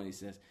Colossians 1,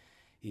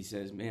 he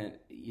says, man,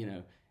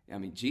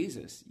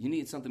 Jesus, you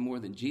need something more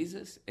than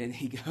Jesus? And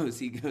he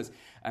goes,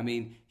 I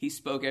mean, he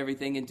spoke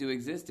everything into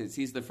existence.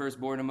 He's the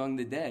firstborn among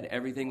the dead.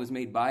 Everything was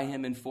made by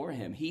him and for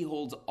him. He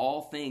holds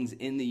all things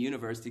in the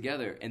universe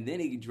together. And then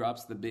he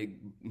drops the big,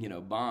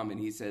 bomb, and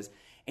he says,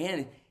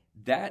 and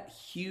that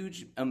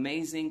huge,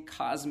 amazing,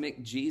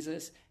 cosmic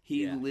Jesus,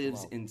 he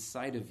lives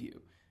inside of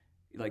you.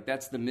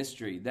 That's the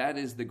mystery. That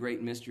is the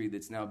great mystery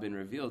that's now been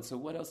revealed. So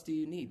what else do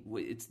you need?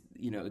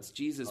 It's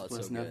Jesus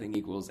plus so nothing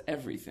equals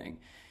everything.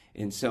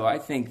 And so I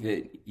think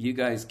that you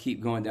guys keep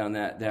going down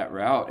that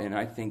route, and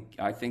I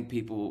think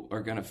people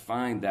are going to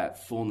find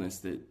that fullness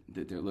that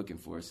they're looking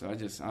for. So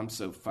I'm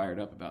so fired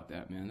up about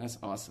that, man. That's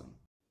awesome.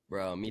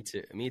 Bro, me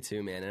too,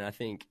 man. And I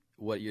think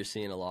what you're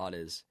seeing a lot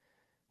is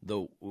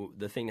the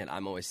thing that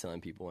I'm always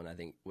telling people, and I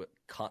think what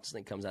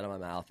constantly comes out of my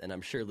mouth, and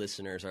I'm sure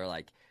listeners are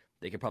like,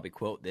 they could probably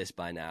quote this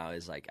by now,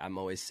 is like, I'm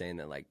always saying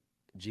that like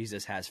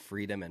Jesus has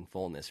freedom and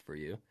fullness for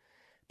you,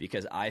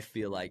 because I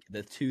feel like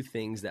the two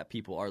things that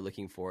people are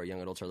looking for,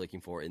 young adults are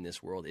looking for in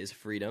this world, is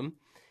freedom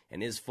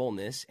and is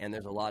fullness. And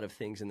there's a lot of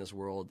things in this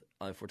world,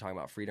 if we're talking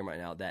about freedom right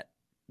now,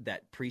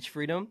 that preach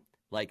freedom,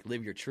 like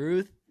live your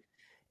truth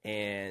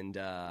and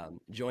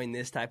join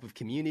this type of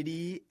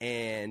community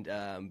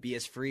and be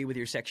as free with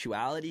your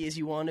sexuality as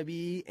you want to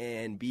be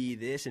and be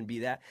this and be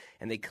that.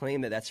 And they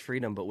claim that that's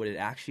freedom, but what it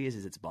actually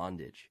is it's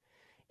bondage.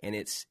 And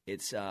it's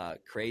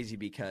crazy,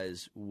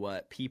 because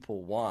what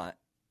people want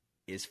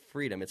is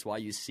freedom. It's why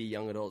you see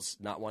young adults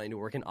not wanting to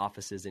work in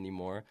offices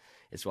anymore.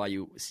 It's why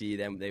you see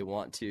them, they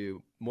want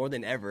to, more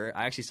than ever.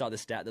 I actually saw the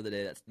stat the other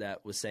day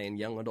that was saying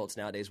young adults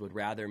nowadays would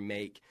rather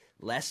make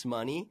less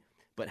money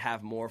but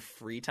have more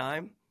free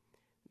time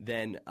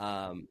than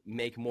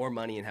make more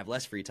money and have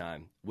less free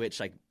time, which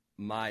like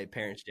my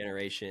parents'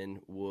 generation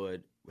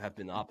would have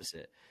been the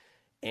opposite.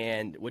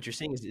 And what you're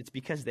seeing is it's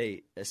because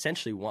they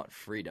essentially want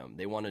freedom.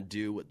 They want to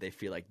do what they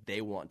feel like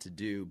they want to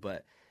do,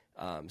 but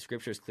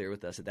Scripture is clear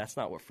with us that that's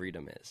not what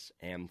freedom is.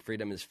 And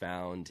freedom is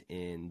found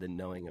in the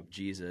knowing of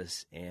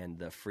Jesus and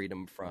the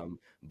freedom from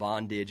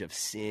bondage of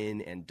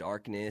sin and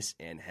darkness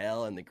and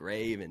hell and the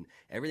grave, and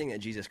everything that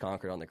Jesus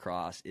conquered on the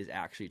cross is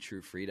actually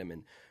true freedom.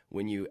 And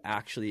when you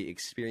actually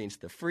experience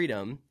the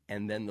freedom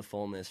and then the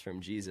fullness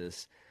from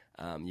Jesus,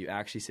 you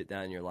actually sit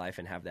down in your life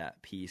and have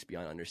that peace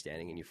beyond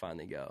understanding, and you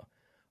finally go,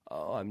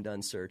 oh, I'm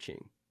done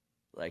searching.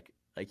 Like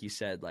you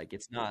said, like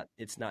it's not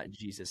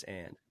Jesus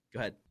and. Go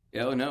ahead.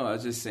 Oh, no, I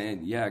was just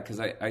saying, yeah, because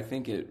I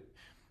think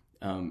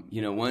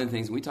one of the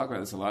things, we talk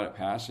about this a lot at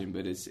Passion,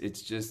 but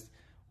it's just,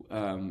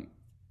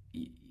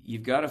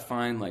 you've got to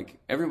find, like,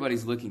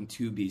 everybody's looking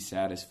to be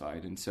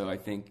satisfied. And so I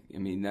think,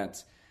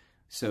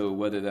 so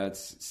whether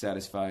that's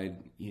satisfied,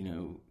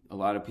 a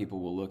lot of people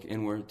will look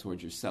inward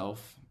towards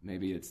yourself.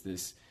 Maybe it's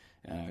this,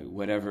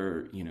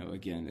 whatever,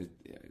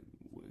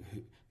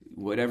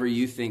 whatever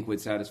you think would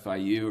satisfy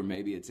you, or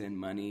maybe it's in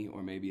money,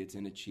 or maybe it's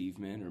in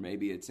achievement, or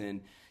maybe it's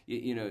in,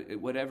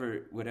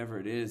 whatever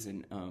it is.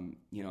 And,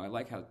 I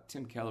like how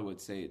Tim Keller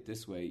would say it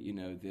this way,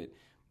 that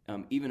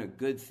even a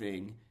good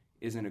thing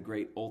isn't a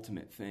great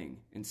ultimate thing.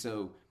 And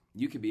so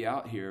you could be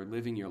out here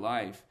living your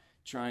life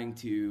trying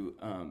to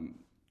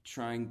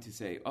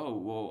say, oh,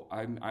 well,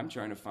 I'm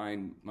trying to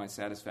find my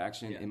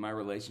satisfaction in my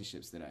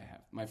relationships that I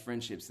have, my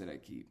friendships that I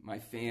keep, my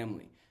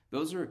family.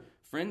 Those are,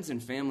 friends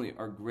and family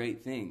are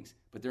great things,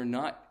 but they're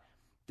not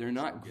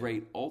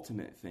great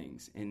ultimate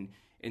things.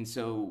 And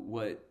so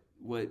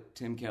what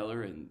Tim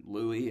Keller and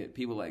Louis and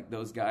people like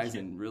those guys,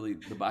 and really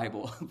the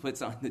Bible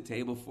puts on the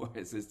table for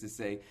us, is to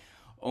say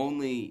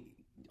only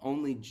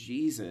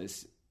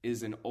Jesus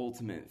is an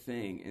ultimate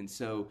thing. And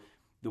so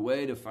the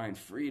way to find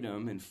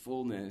freedom and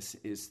fullness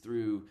is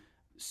through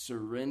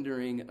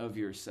surrendering of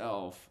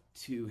yourself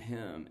to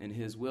him and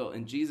his will.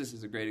 And Jesus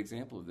is a great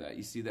example of that.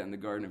 You see that in the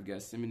Garden of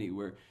Gethsemane,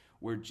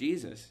 where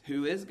Jesus,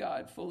 who is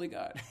God, fully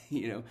God,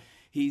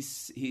 he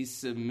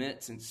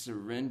submits and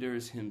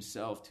surrenders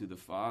himself to the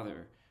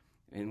Father.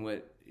 And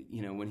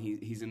when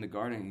he's in the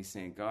garden, he's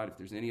saying, God, if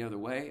there's any other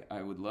way,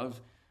 I would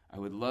love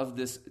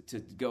this to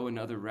go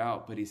another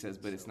route. But he says,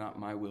 but it's not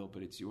my will,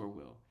 but it's your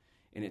will.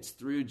 And it's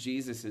through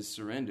Jesus'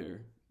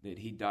 surrender that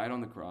he died on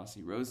the cross,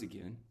 he rose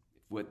again.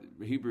 What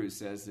Hebrews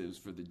says is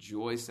for the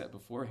joy set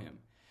before him.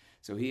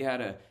 So he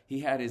had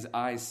his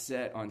eyes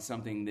set on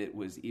something that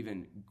was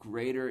even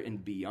greater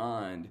and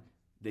beyond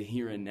the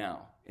here and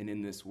now and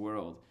in this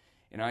world.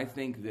 And I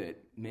think that,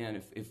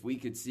 man, if we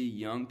could see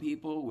young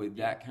people with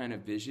that kind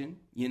of vision,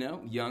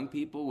 young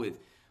people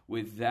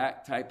with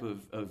that type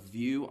of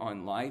view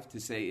on life, to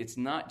say it's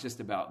not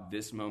just about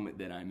this moment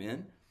that I'm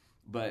in,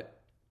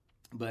 but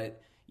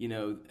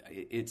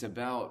it's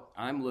about,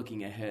 I'm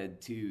looking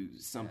ahead to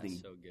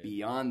something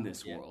beyond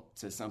this world,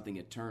 to something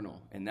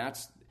eternal. And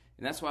that's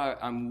why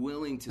I'm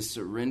willing to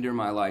surrender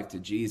my life to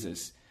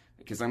Jesus,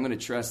 because I'm going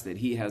to trust that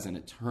he has an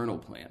eternal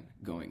plan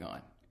going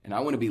on. And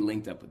I want to be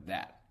linked up with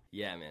that.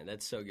 Yeah, man,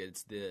 that's so good.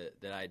 It's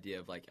that idea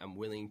of, like, I'm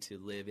willing to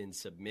live in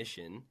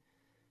submission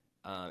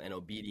and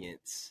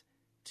obedience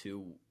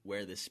to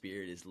where the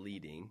Spirit is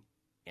leading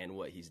and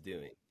what he's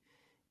doing.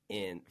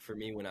 And for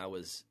me, when I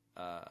was,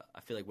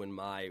 I feel like when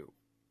my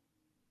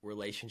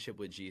relationship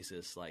with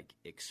Jesus, like,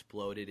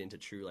 exploded into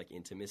true, like,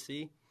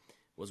 intimacy,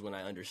 was when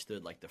I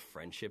understood, like, the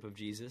friendship of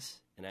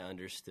Jesus. And I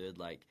understood,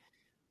 like,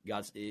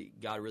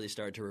 God really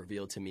started to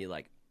reveal to me,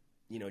 like,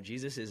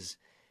 Jesus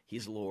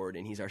he's Lord,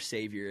 and he's our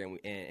Savior,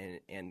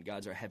 and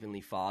God's our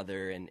Heavenly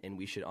Father, and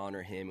we should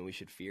honor him, and we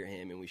should fear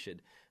him, and we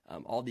should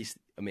all these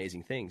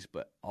amazing things.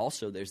 But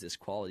also there's this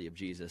quality of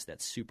Jesus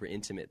that's super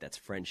intimate, that's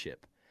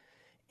friendship.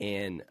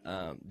 And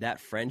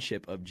that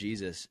friendship of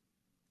Jesus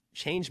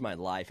changed my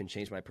life and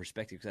changed my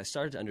perspective, because I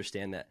started to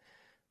understand that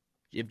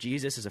if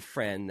Jesus is a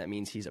friend, that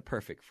means he's a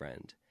perfect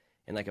friend.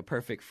 And like a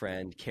perfect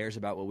friend cares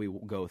about what we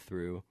go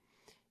through,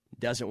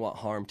 doesn't want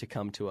harm to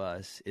come to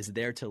us, is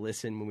there to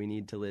listen when we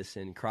need to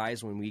listen,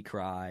 cries when we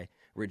cry,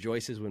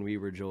 rejoices when we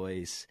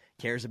rejoice,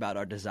 cares about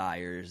our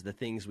desires, the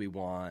things we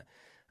want.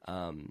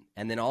 And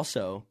then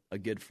also, a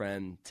good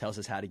friend tells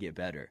us how to get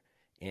better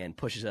and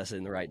pushes us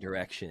in the right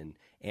direction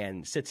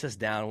and sits us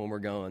down when we're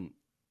going,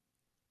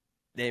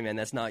 hey, man,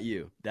 that's not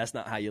you. That's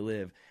not how you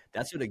live.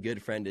 That's what a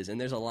good friend is. And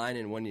there's a line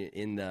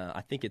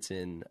I think it's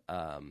in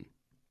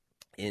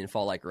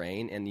Fall Like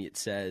Rain, and it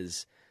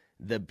says,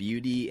 the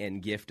beauty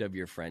and gift of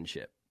your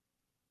friendship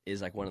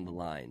is like one of the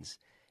lines.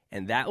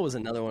 And that was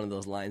another one of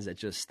those lines that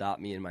just stopped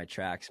me in my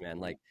tracks,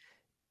 man. Like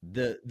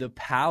the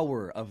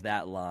power of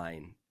that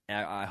line.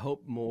 I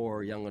hope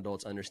more young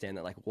adults understand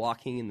that, like,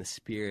 walking in the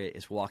Spirit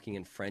is walking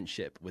in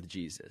friendship with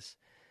Jesus,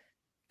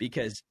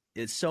 because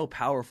it's so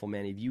powerful,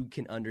 man. If you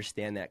can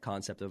understand that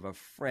concept of a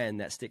friend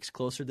that sticks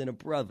closer than a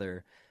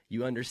brother,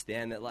 you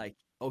understand that, like,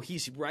 oh,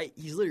 he's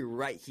literally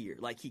right here.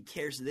 Like, he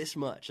cares this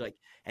much. Like,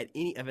 at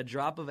a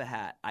drop of a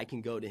hat, I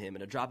can go to him.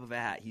 At a drop of a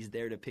hat, he's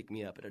there to pick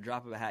me up. At a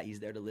drop of a hat, he's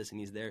there to listen.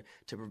 He's there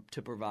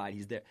to provide.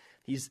 He's there.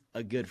 He's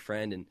a good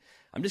friend. And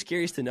I'm just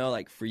curious to know,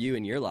 like, for you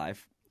in your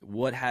life,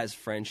 what has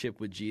friendship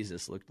with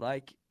Jesus looked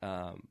like?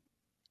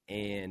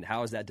 And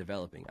how is that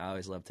developing? I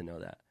always love to know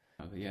that.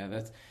 Oh, yeah,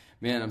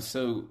 man, I'm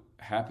so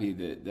happy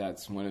that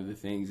that's one of the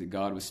things that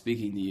God was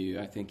speaking to you.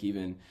 I think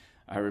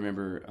I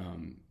remember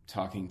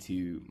talking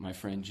to my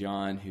friend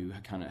John, who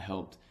kind of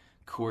helped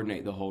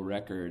coordinate the whole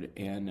record,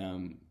 and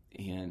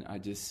I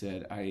just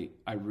said, I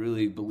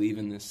really believe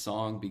in this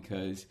song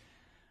because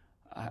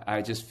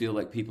I just feel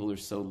like people are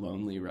so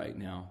lonely right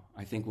now.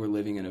 I think we're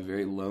living in a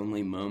very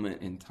lonely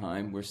moment in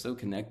time. We're so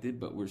connected,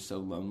 but we're so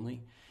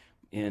lonely.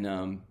 And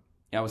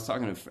I was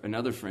talking to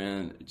another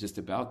friend just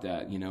about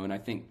that, and I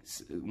think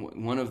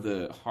one of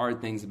the hard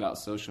things about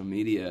social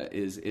media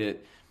is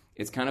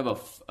it's kind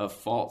of a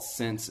false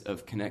sense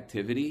of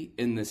connectivity,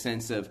 in the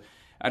sense of,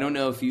 I don't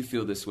know if you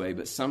feel this way,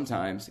 but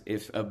sometimes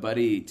if a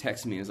buddy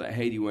texts me and is like,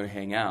 hey, do you want to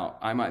hang out?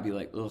 I might be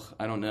like, ugh,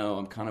 I don't know,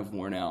 I'm kind of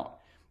worn out.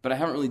 But I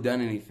haven't really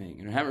done anything,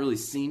 and I haven't really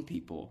seen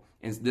people.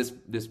 And this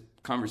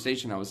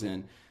conversation I was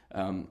in,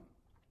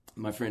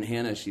 my friend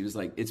Hannah, she was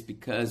like, it's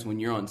because when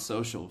you're on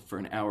social for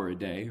an hour a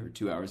day or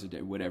 2 hours a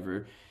day,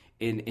 whatever,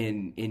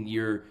 and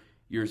you're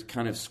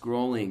kind of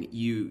scrolling,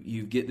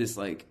 you get this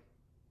like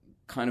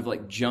kind of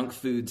like junk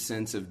food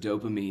sense of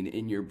dopamine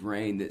in your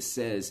brain that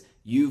says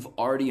you've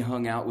already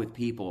hung out with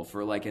people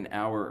for like an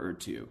hour or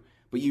two,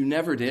 but you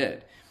never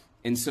did.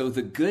 And so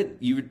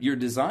you're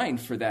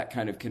designed for that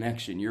kind of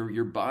connection.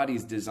 Your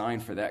body's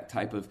designed for that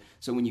type of.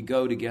 So when you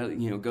go together,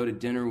 go to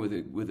dinner with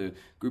a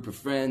group of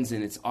friends,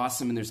 and it's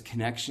awesome, and there's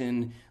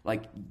connection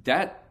like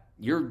that.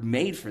 You're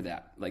made for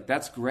that. Like,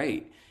 that's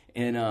great.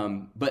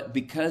 And but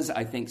because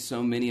I think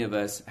so many of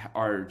us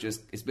are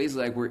just, it's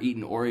basically like we're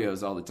eating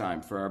Oreos all the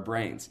time for our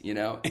brains,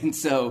 and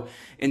so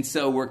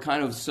we're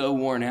kind of so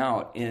worn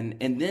out. And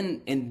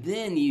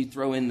then you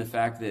throw in the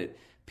fact that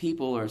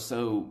people are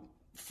so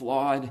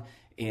flawed.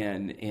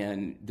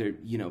 And there,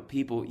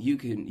 people, you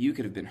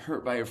could have been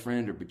hurt by a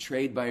friend or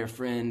betrayed by a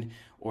friend,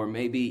 or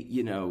maybe,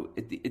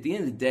 at the end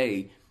of the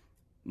day,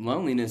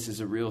 loneliness is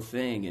a real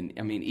thing. And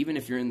I mean, even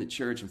if you're in the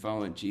church and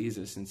following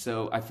Jesus. And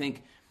so I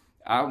think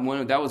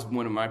that was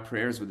one of my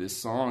prayers with this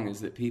song,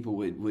 is that people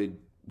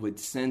would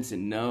sense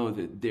and know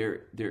that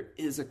there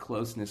is a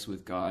closeness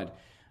with God.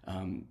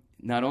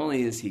 Not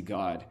only is he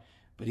God,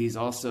 but he's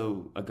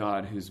also a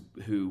God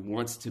who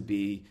wants to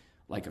be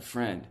like a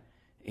friend.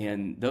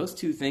 And those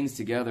two things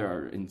together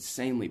are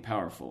insanely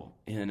powerful.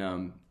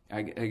 And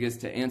I guess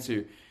to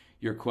answer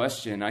your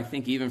question, I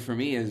think even for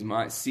me, as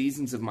my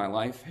seasons of my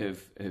life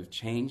have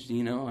changed,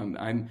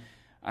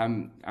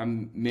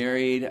 I'm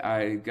married,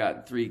 I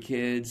got 3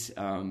 kids,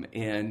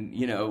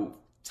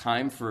 and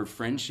time for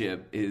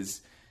friendship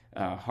is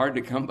hard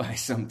to come by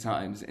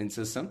sometimes. And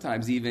so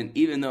sometimes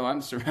even though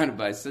I'm surrounded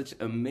by such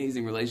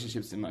amazing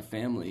relationships in my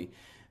family,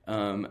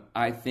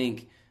 I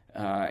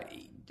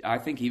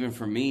think even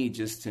for me,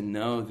 just to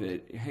know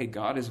that, hey,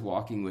 God is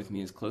walking with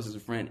me as close as a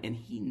friend, and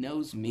he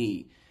knows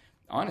me.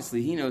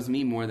 Honestly, he knows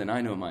me more than I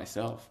know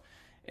myself.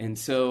 And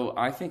so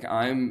I think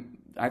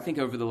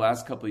over the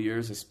last couple of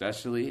years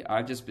especially,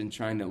 I've just been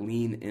trying to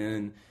lean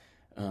in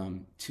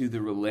to the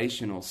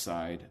relational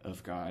side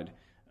of God,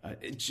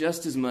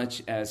 just as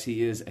much as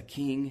he is a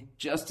king,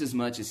 just as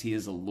much as he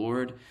is a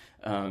Lord.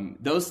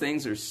 Those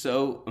things are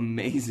so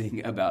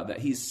amazing about that.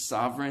 He's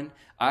sovereign.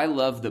 I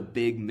love the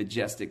big,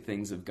 majestic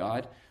things of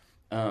God.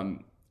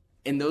 And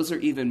those are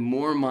even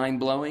more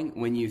mind-blowing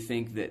when you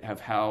think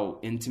of how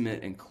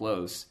intimate and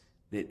close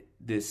that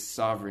this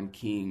sovereign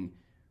king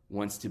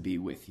wants to be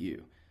with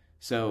you.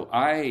 So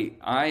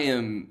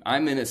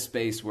I'm in a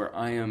space where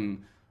I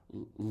am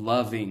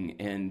loving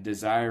and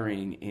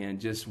desiring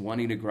and just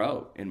wanting to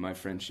grow in my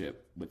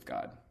friendship with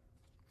God.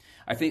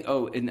 I think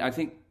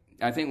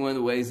one of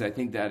the ways I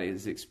think that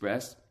is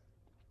expressed,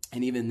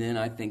 and even then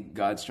I think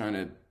God's trying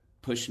to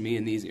push me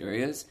in these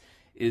areas,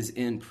 is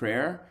in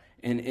prayer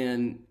and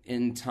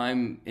in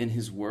time in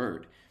his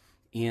word.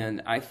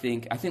 And I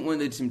think one of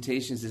the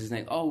temptations is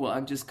saying, oh, well,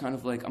 I'm just kind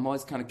of like, I'm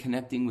always kind of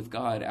connecting with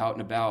God out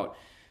and about.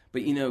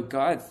 But,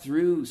 God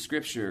through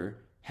Scripture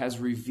has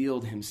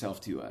revealed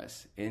himself to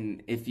us.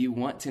 And if you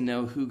want to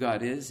know who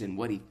God is and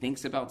what he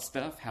thinks about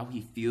stuff, how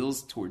he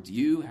feels towards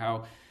you,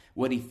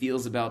 what he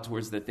feels about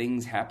towards the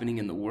things happening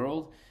in the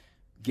world,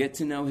 get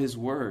to know his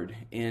word.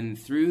 And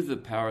through the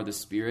power of the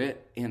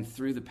Spirit and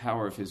through the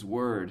power of his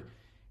word,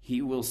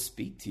 he will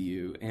speak to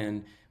you.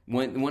 And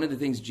one of the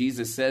things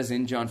Jesus says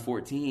in John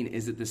 14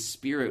 is that the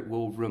Spirit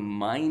will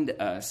remind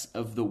us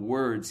of the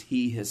words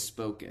he has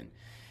spoken.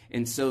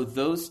 And so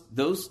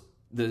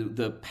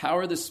the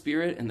power of the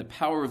Spirit and the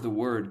power of the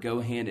Word go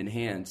hand in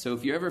hand. So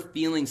if you're ever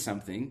feeling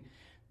something,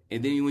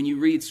 and then when you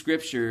read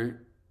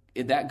Scripture,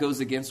 if that goes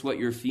against what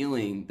you're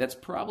feeling, that's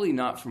probably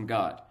not from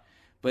God.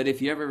 But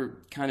if you're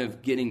ever kind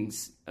of getting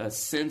a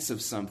sense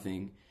of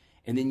something,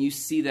 and then you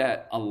see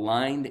that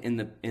aligned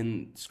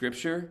in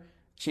Scripture,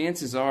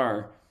 chances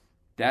are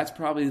that's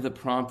probably the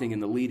prompting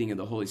and the leading of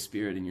the Holy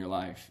Spirit in your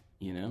life,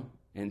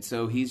 And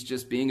so he's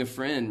just being a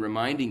friend,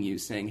 reminding you,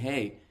 saying,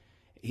 hey,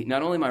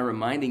 not only am I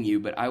reminding you,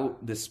 but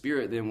the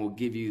Spirit then will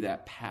give you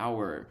that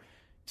power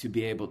to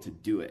be able to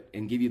do it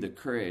and give you the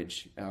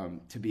courage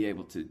to be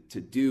able to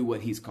do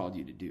what he's called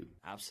you to do.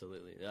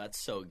 Absolutely. That's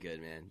so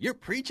good, man. You're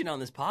preaching on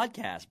this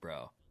podcast,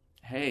 bro.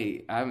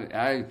 Hey,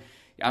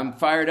 I'm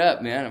fired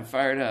up, man. I'm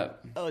fired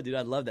up. Oh, dude,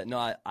 I love that.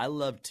 No, I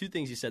love 2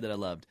 things you said that I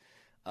loved.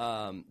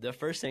 The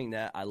first thing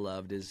that I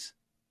loved is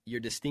your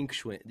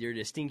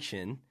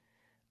distinction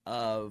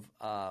of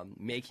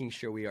making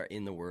sure we are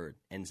in the Word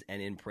and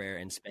in prayer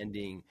and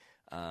spending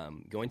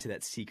going to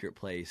that secret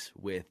place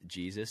with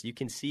Jesus. You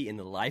can see in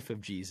the life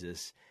of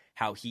Jesus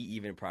how he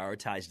even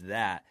prioritized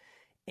that.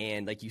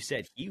 And like you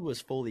said, he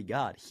was fully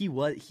God. He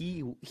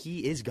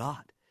is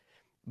God.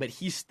 But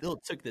he still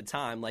took the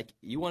time. Like,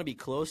 you want to be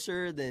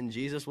closer than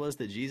Jesus was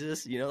to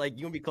Jesus, like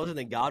you want to be closer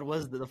than God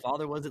was to the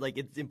Father was. Like,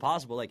 it's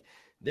impossible. Like,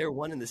 they're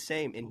one and the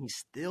same, and he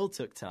still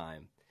took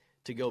time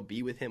to go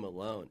be with him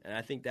alone. And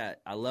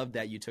I love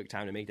that you took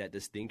time to make that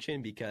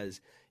distinction, because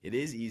it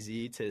is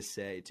easy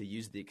to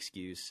use the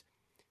excuse,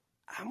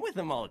 I'm with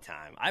him all the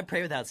time. I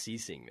pray without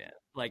ceasing, man.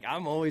 Like,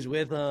 I'm always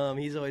with him.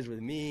 He's always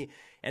with me.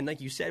 And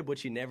like you said,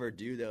 what you never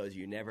do, though, is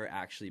you never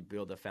actually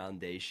build a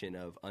foundation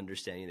of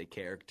understanding the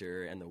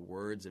character and the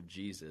words of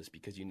Jesus,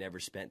 because you never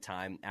spent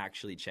time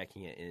actually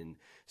checking it in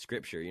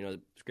Scripture.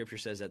 Scripture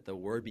says that the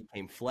Word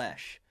became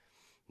flesh.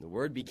 The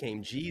Word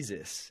became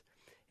Jesus.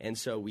 And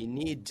so we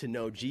need to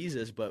know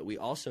Jesus, but we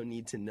also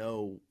need to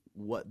know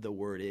what the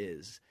Word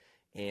is.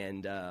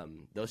 And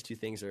those two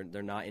things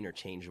they're not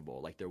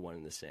interchangeable. Like, they're one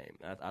and the same.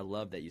 I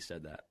love that you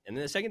said that. And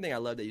then the second thing I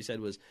love that you said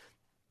was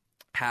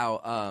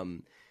how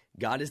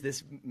God is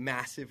this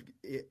massive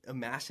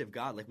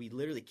God. Like, we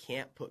literally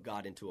can't put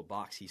God into a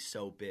box. He's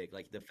so big.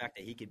 Like, the fact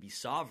that he could be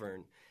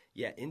sovereign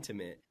yet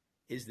intimate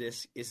is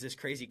this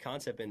crazy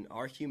concept. And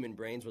our human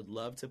brains would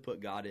love to put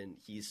God in.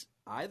 He's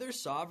either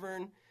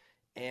sovereign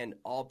and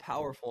all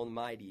powerful and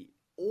mighty,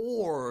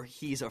 or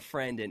he's a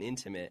friend and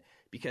intimate.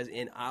 Because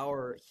in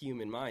our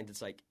human mind,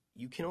 it's like,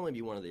 you can only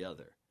be one or the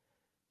other.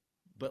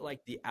 But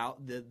like the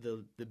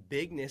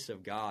bigness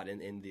of God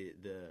and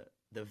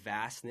the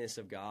vastness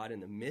of God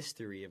and the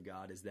mystery of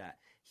God is that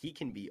he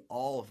can be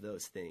all of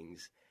those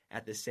things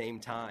at the same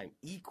time,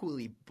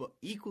 equally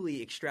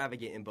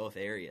extravagant in both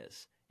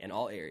areas and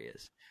all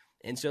areas.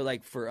 And so,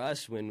 like, for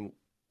us,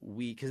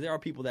 because there are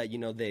people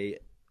that,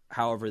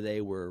 however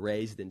they were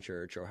raised in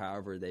church or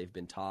however they've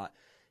been taught,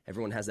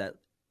 everyone has that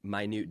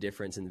minute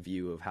difference in the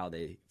view of how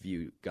they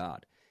view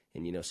God.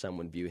 And, some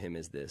would view him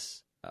as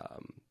this,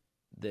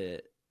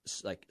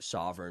 like,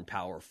 sovereign,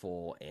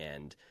 powerful,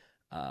 and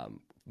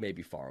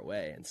maybe far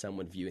away. And some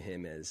would view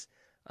him as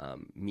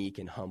meek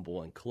and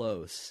humble and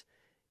close.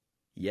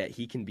 Yet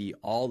he can be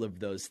all of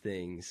those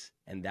things,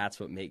 and that's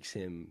what makes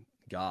him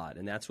God.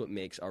 And that's what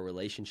makes our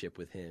relationship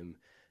with him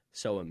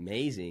so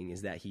amazing,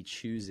 is that he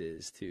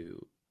chooses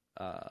to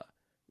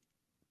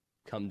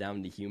come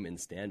down to human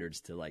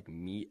standards to, like,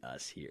 meet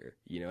us here,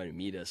 and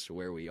meet us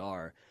where we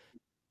are.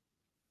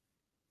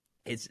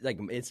 It's like,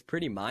 it's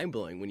pretty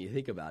mind-blowing when you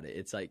think about it.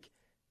 It's like,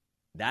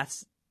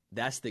 that's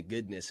the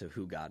goodness of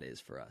who God is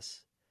for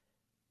us.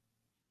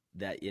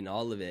 That in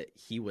all of it,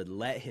 he would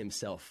let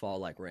himself fall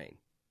like rain.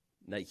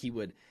 Like, he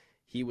would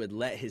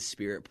let his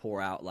Spirit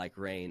pour out like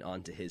rain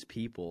onto his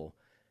people,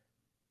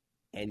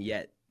 and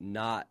yet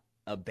not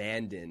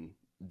abandon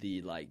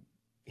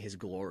his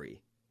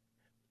glory.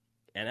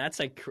 And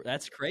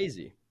that's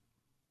crazy.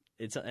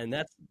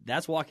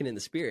 That's walking in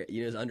the Spirit,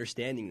 is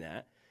understanding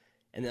that,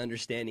 and then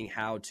understanding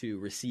how to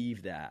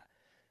receive that,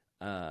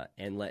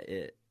 and let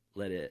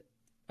it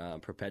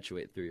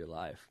perpetuate through your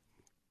life.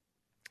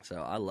 So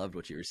I loved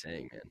what you were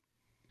saying, man.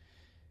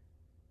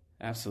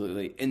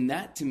 Absolutely. And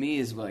that, to me,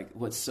 is like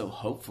what's so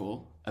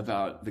hopeful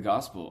about the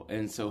gospel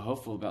and so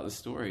hopeful about the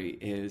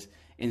story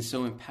and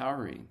so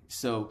empowering.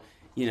 So,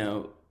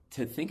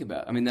 to think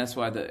about, that's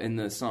why in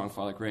the song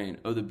Fall Like Rain,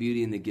 oh, the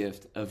beauty and the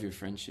gift of your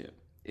friendship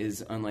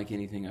is unlike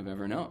anything I've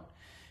ever known.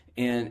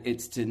 And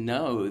it's to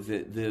know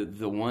that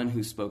the one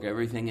who spoke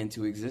everything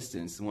into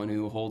existence, the one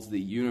who holds the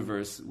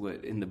universe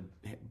in the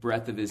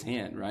breath of his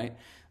hand, right?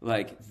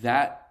 Like,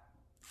 that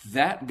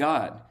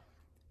God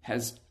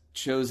has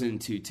chosen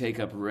to take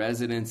up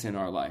residence in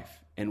our life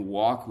and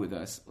walk with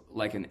us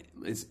like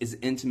as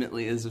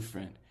intimately as a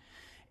friend.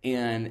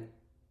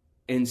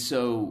 And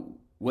so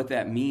what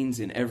that means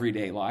in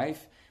everyday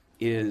life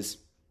is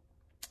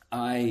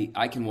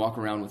I can walk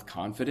around with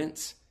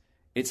confidence.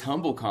 It's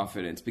humble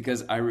confidence,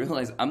 because I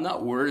realize I'm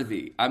not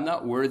worthy. I'm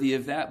not worthy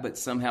of that, but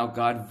somehow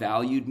God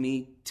valued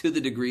me to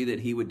the degree that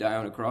he would die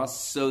on a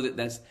cross so that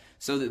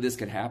this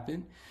could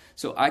happen.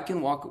 So I can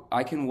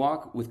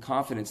walk with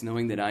confidence,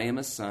 knowing that I am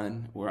a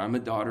son or I'm a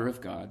daughter of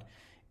God,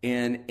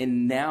 and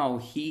now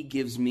he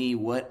gives me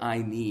what I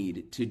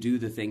need to do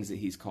the things that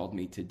he's called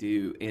me to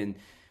do.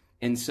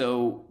 And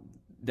so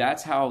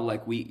that's how,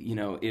 like, we,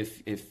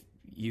 if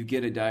you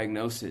get a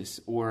diagnosis,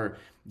 or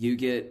you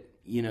get,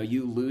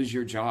 you lose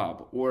your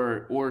job,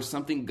 or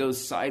something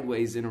goes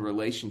sideways in a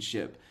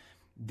relationship,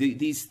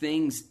 these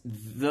things,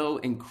 though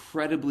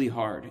incredibly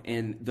hard,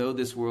 and though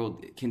this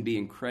world can be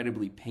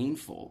incredibly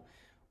painful,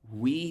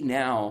 we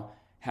now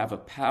have a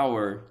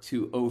power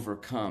to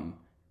overcome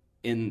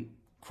in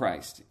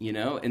Christ,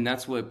 and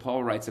that's what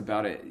Paul writes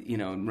about it,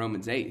 in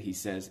Romans 8. He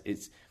says,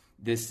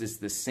 this is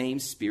the same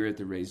Spirit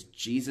that raised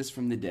Jesus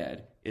from the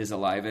dead is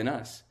alive in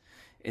us.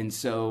 And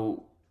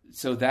so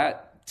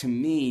that, to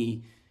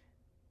me,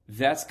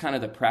 that's kind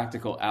of the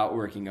practical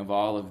outworking of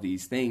all of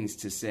these things,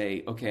 to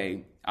say,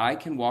 okay, I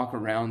can walk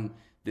around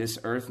this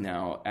earth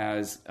now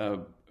as a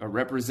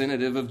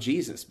representative of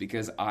Jesus,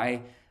 because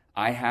I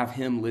have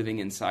him living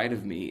inside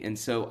of me. And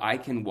so I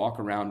can walk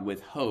around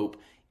with hope,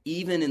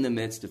 even in the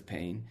midst of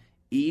pain,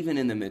 even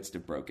in the midst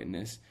of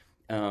brokenness,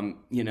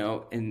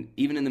 And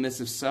even in the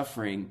midst of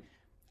suffering,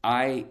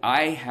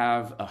 I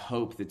have a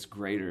hope that's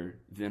greater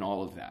than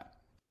all of that.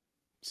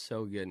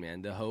 So good,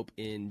 man. The hope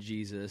in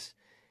Jesus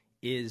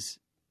is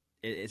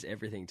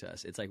everything to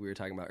us. It's like we were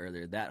talking about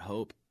earlier. That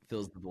hope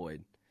fills the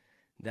void.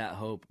 That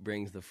hope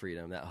brings the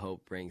freedom. That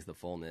hope brings the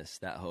fullness.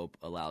 That hope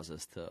allows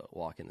us to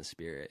walk in the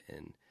Spirit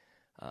and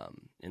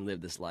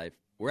live this life.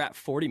 We're at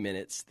 40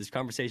 minutes. This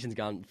conversation's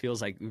gone. Feels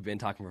like we've been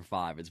talking for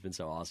 5. It's been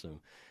so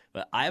awesome.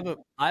 But I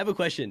have a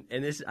question,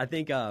 and this I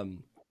think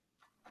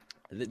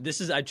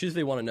this is I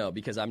truthfully want to know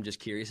because I'm just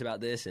curious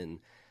about this, and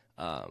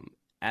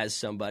as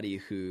somebody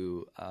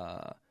who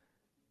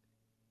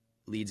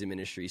leads a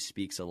ministry,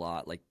 speaks a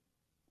lot, like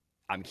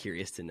I'm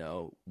curious to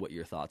know what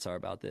your thoughts are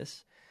about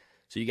this.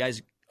 So you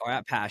guys are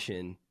at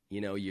Passion,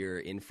 you're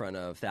in front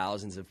of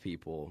thousands of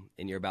people,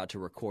 and you're about to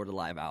record a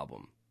live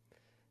album.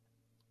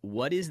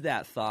 What is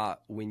that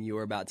thought when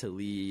you're about to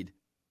lead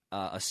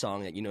a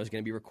song that is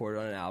going to be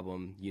recorded on an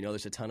album?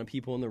 There's a ton of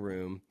people in the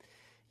room.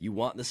 You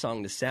want the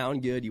song to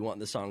sound good. You want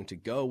the song to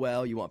go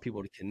well. You want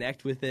people to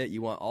connect with it.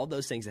 You want all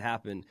those things to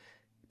happen.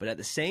 But at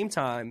the same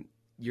time,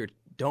 you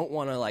don't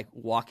want to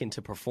walk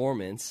into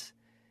performance,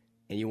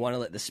 and you want to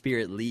let the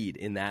Spirit lead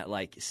in that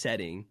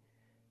setting.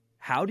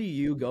 How do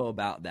you go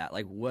about that?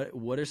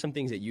 What are some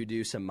things that you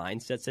do, some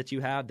mindsets that you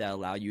have that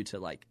allow you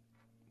to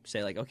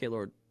say okay,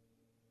 Lord,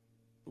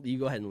 you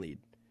go ahead and lead?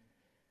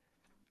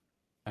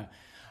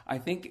 I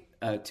think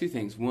 2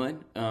 things.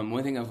 One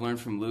thing I've learned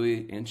from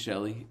Louis and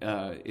Shelley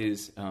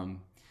is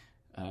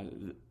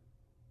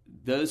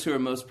those who are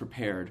most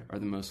prepared are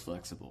the most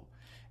flexible.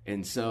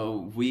 And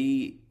so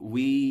we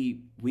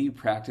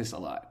practice a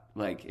lot.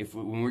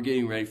 When we're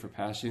getting ready for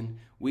Passion,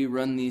 we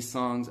run these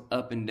songs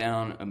up and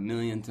down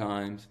 1,000,000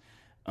 times.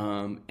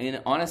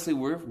 And honestly,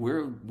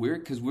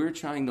 because we're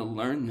trying to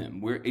learn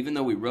them. Even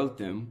though we wrote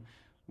them,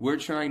 we're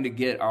trying to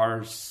get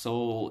our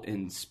soul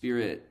and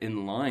spirit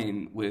in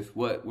line with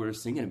what we're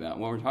singing about,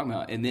 what we're talking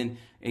about.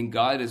 And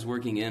God is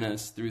working in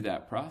us through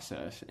that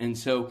process. And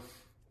so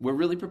we're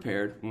really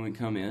prepared when we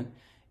come in.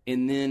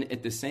 And then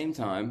at the same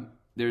time,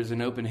 there's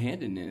an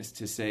open-handedness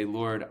to say,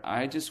 Lord,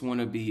 I just want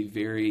to be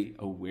very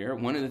aware.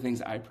 One of the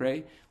things I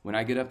pray when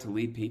I get up to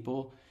lead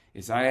people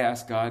is I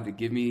ask God to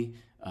give me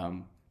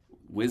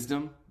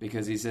wisdom,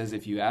 because he says,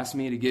 if you ask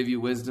me to give you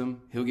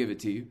wisdom, he'll give it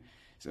to you.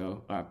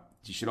 So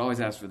you should always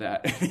ask for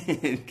that,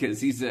 because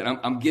he said,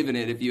 I'm giving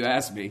it if you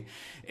ask me.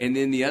 And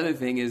then the other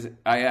thing is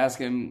I ask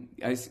him,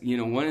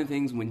 one of the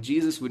things when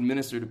Jesus would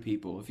minister to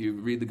people, if you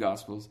read the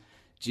Gospels,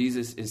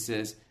 it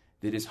says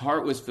that his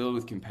heart was filled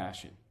with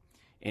compassion.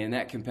 And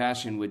that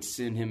compassion would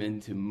send him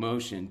into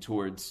motion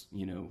towards,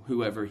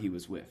 whoever he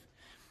was with.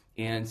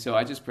 And so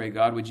I just pray,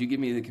 God, would you give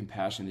me the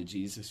compassion of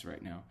Jesus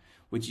right now?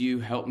 Would you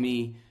help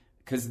me?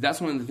 Because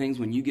that's one of the things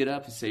when you get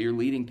up and say you're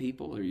leading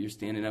people or you're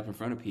standing up in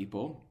front of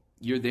people,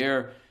 you're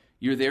there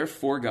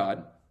for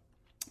God,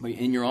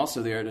 and you're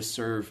also there to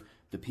serve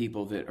the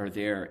people that are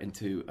there and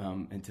to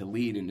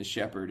lead and to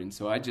shepherd. And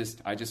so I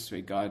just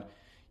say, God,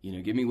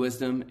 give me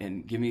wisdom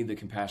and give me the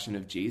compassion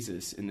of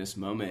Jesus in this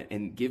moment,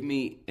 and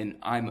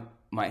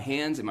my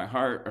hands and my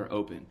heart are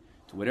open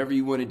to whatever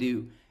you want to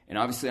do. And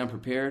obviously I'm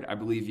prepared. I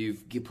believe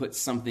you've put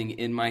something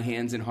in my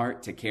hands and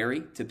heart to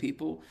carry to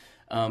people.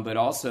 But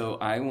also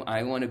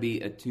I want to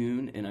be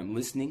attuned, and I'm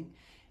listening.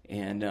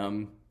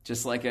 And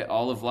just like at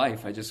all of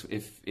life,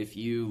 if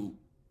you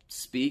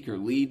speak or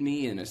lead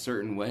me in a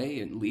certain way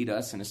and lead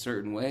us in a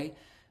certain way,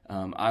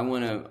 I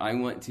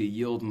want to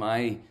yield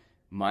my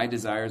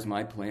desires,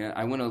 my plan.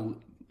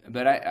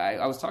 But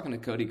I was talking to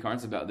Cody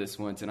Carnes about this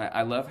once, and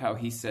I love how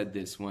he said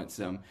this once.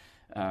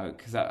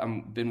 Because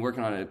I've been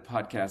working on a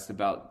podcast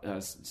about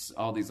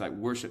all these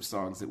worship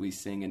songs that we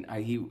sing,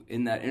 and he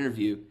in that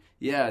interview,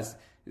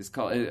 it's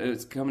called.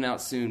 It's coming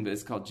out soon, but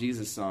it's called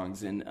Jesus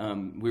Songs. And I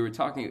was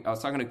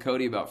talking to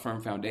Cody about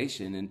Firm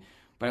Foundation,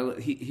 but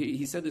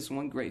he said this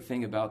one great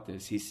thing about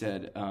this. He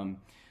said,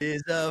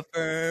 "Is a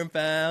firm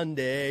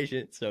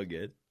foundation." So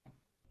good,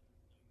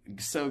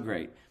 so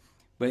great.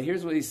 But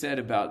here's what he said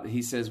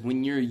he says,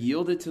 when you're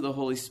yielded to the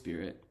Holy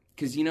Spirit,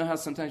 because you know how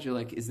sometimes you're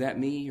like, is that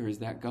me or is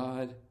that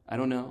God? I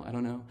don't know.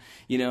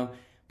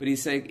 But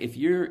he's saying, if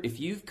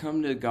you've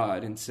come to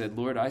God and said,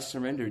 Lord, I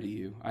surrender to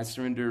you. I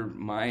surrender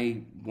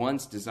my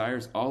wants,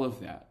 desires, all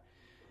of that.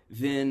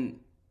 Then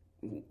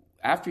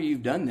after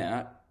you've done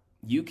that,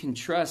 you can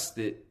trust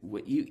that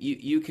what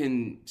you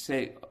can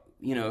say,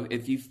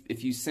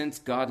 if you sense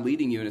God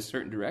leading you in a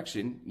certain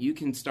direction, you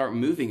can start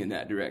moving in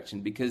that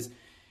direction, because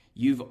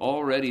you've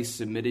already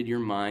submitted your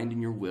mind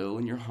and your will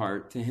and your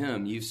heart to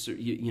him. You've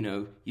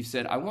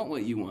said, I want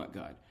what you want,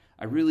 God.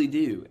 I really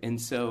do. And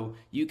so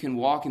you can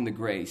walk in the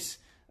grace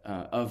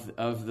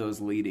of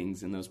those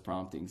leadings and those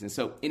promptings. And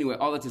so anyway,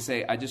 all that to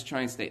say, I just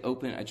try and stay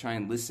open. I try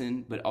and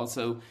listen, but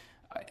also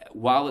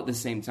while at the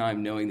same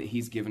time knowing that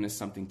he's given us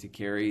something to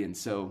carry. And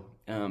so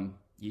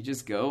you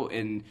just go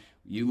and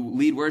you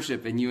lead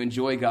worship and you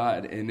enjoy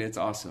God, and it's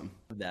awesome.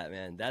 That,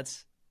 man,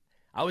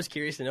 I was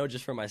curious to know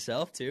just for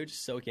myself too,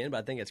 just soak in, but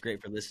I think it's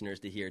great for listeners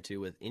to hear too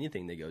with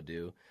anything they go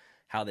do,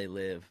 how they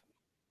live.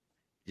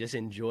 Just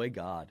enjoy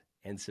God.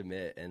 and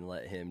submit and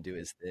let him do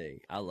his thing.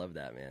 I love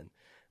that, man.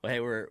 Well, hey,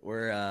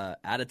 we're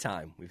out of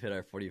time. We've hit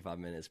our 45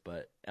 minutes,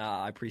 but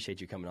I appreciate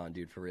you coming on,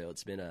 dude, for real.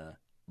 It's been a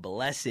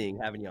blessing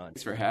having you on.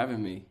 Thanks for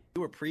having me.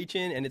 You were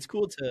preaching, and it's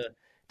cool to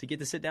get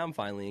to sit down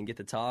finally and get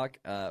to talk.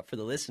 For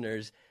the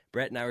listeners,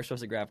 Brett and I were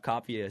supposed to grab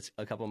coffee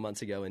a couple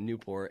months ago in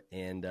Newport,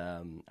 and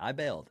I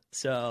bailed.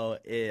 So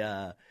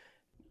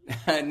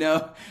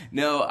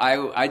No,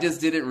 I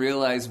just didn't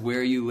realize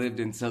where you lived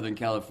in Southern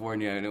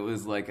California, and it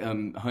was like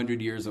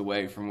 100 years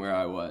away from where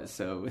I was.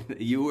 So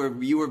you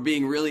were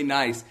being really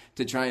nice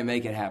to try and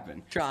make it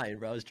happen. Trying,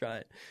 bro. I was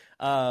trying.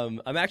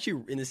 I'm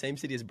actually in the same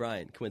city as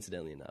Brian,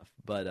 coincidentally enough.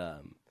 But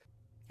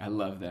I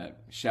love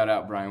that. Shout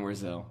out Brian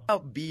Wurzel. Oh,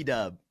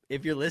 B-Dub.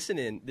 If you're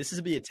listening, this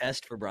is be a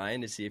test for Brian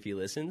to see if he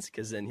listens,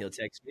 because then he'll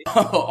text me.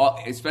 Oh,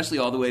 especially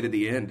all the way to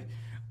the end.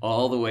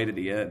 All the way to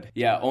the end.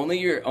 Yeah, only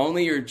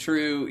your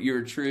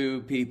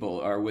true people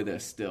are with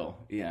us still.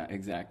 Yeah,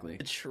 exactly.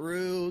 The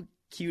true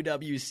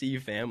QWC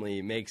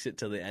family makes it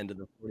to the end of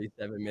the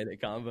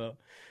 47-minute convo.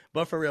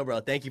 But for real,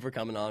 bro, thank you for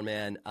coming on,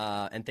 man.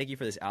 And thank you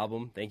for this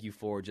album. Thank you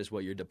for just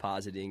what you're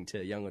depositing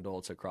to young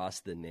adults across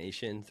the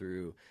nation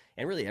through,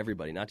 and really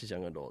everybody, not just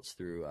young adults,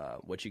 through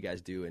what you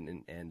guys do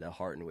and the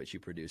heart in which you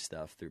produce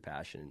stuff through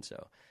passion. And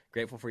so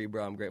grateful for you,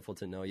 bro. I'm grateful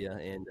to know you,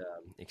 and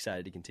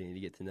excited to continue to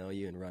get to know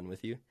you and run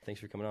with you. Thanks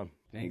for coming on.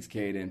 Thanks,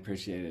 Caden.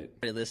 Appreciate it.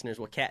 Hey, listeners,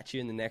 we'll catch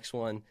you in the next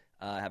one.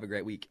 Have a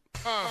great week.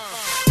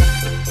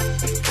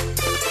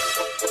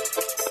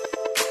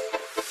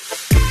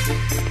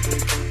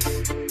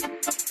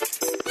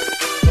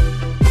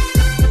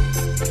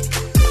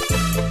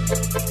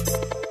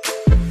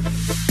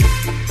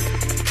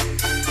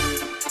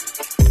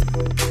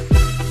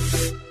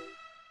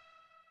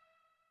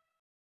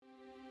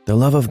 The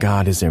love of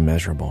God is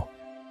immeasurable.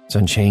 It's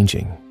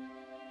unchanging.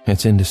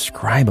 It's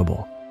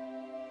indescribable.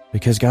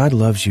 Because God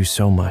loves you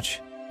so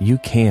much, you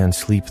can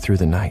sleep through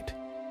the night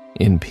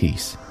in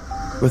peace.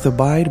 With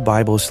Abide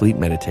Bible Sleep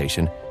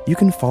Meditation, you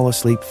can fall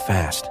asleep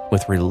fast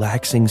with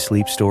relaxing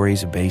sleep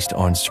stories based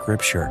on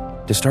Scripture.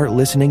 To start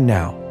listening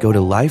now, go to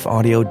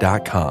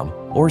lifeaudio.com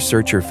or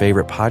search your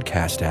favorite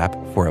podcast app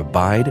for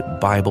Abide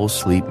Bible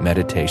Sleep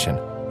Meditation.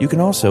 You can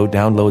also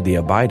download the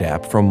Abide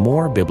app for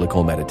more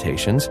biblical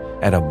meditations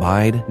at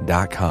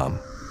abide.com.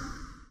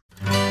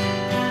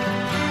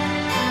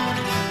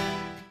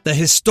 The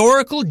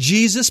Historical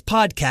Jesus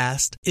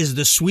Podcast is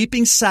the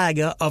sweeping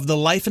saga of the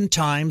life and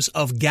times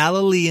of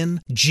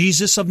Galilean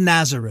Jesus of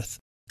Nazareth,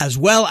 as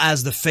well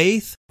as the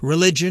faith,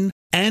 religion,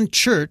 and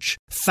church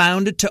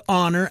founded to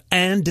honor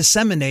and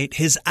disseminate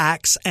his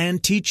acts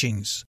and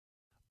teachings.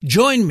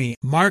 Join me,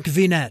 Mark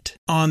Vinette,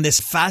 on this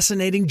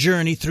fascinating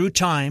journey through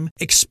time,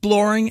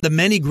 exploring the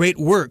many great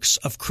works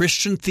of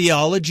Christian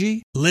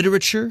theology,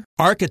 literature,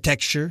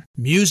 architecture,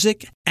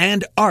 music,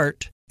 and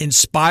art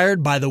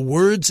inspired by the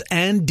words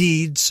and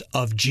deeds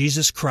of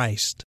Jesus Christ.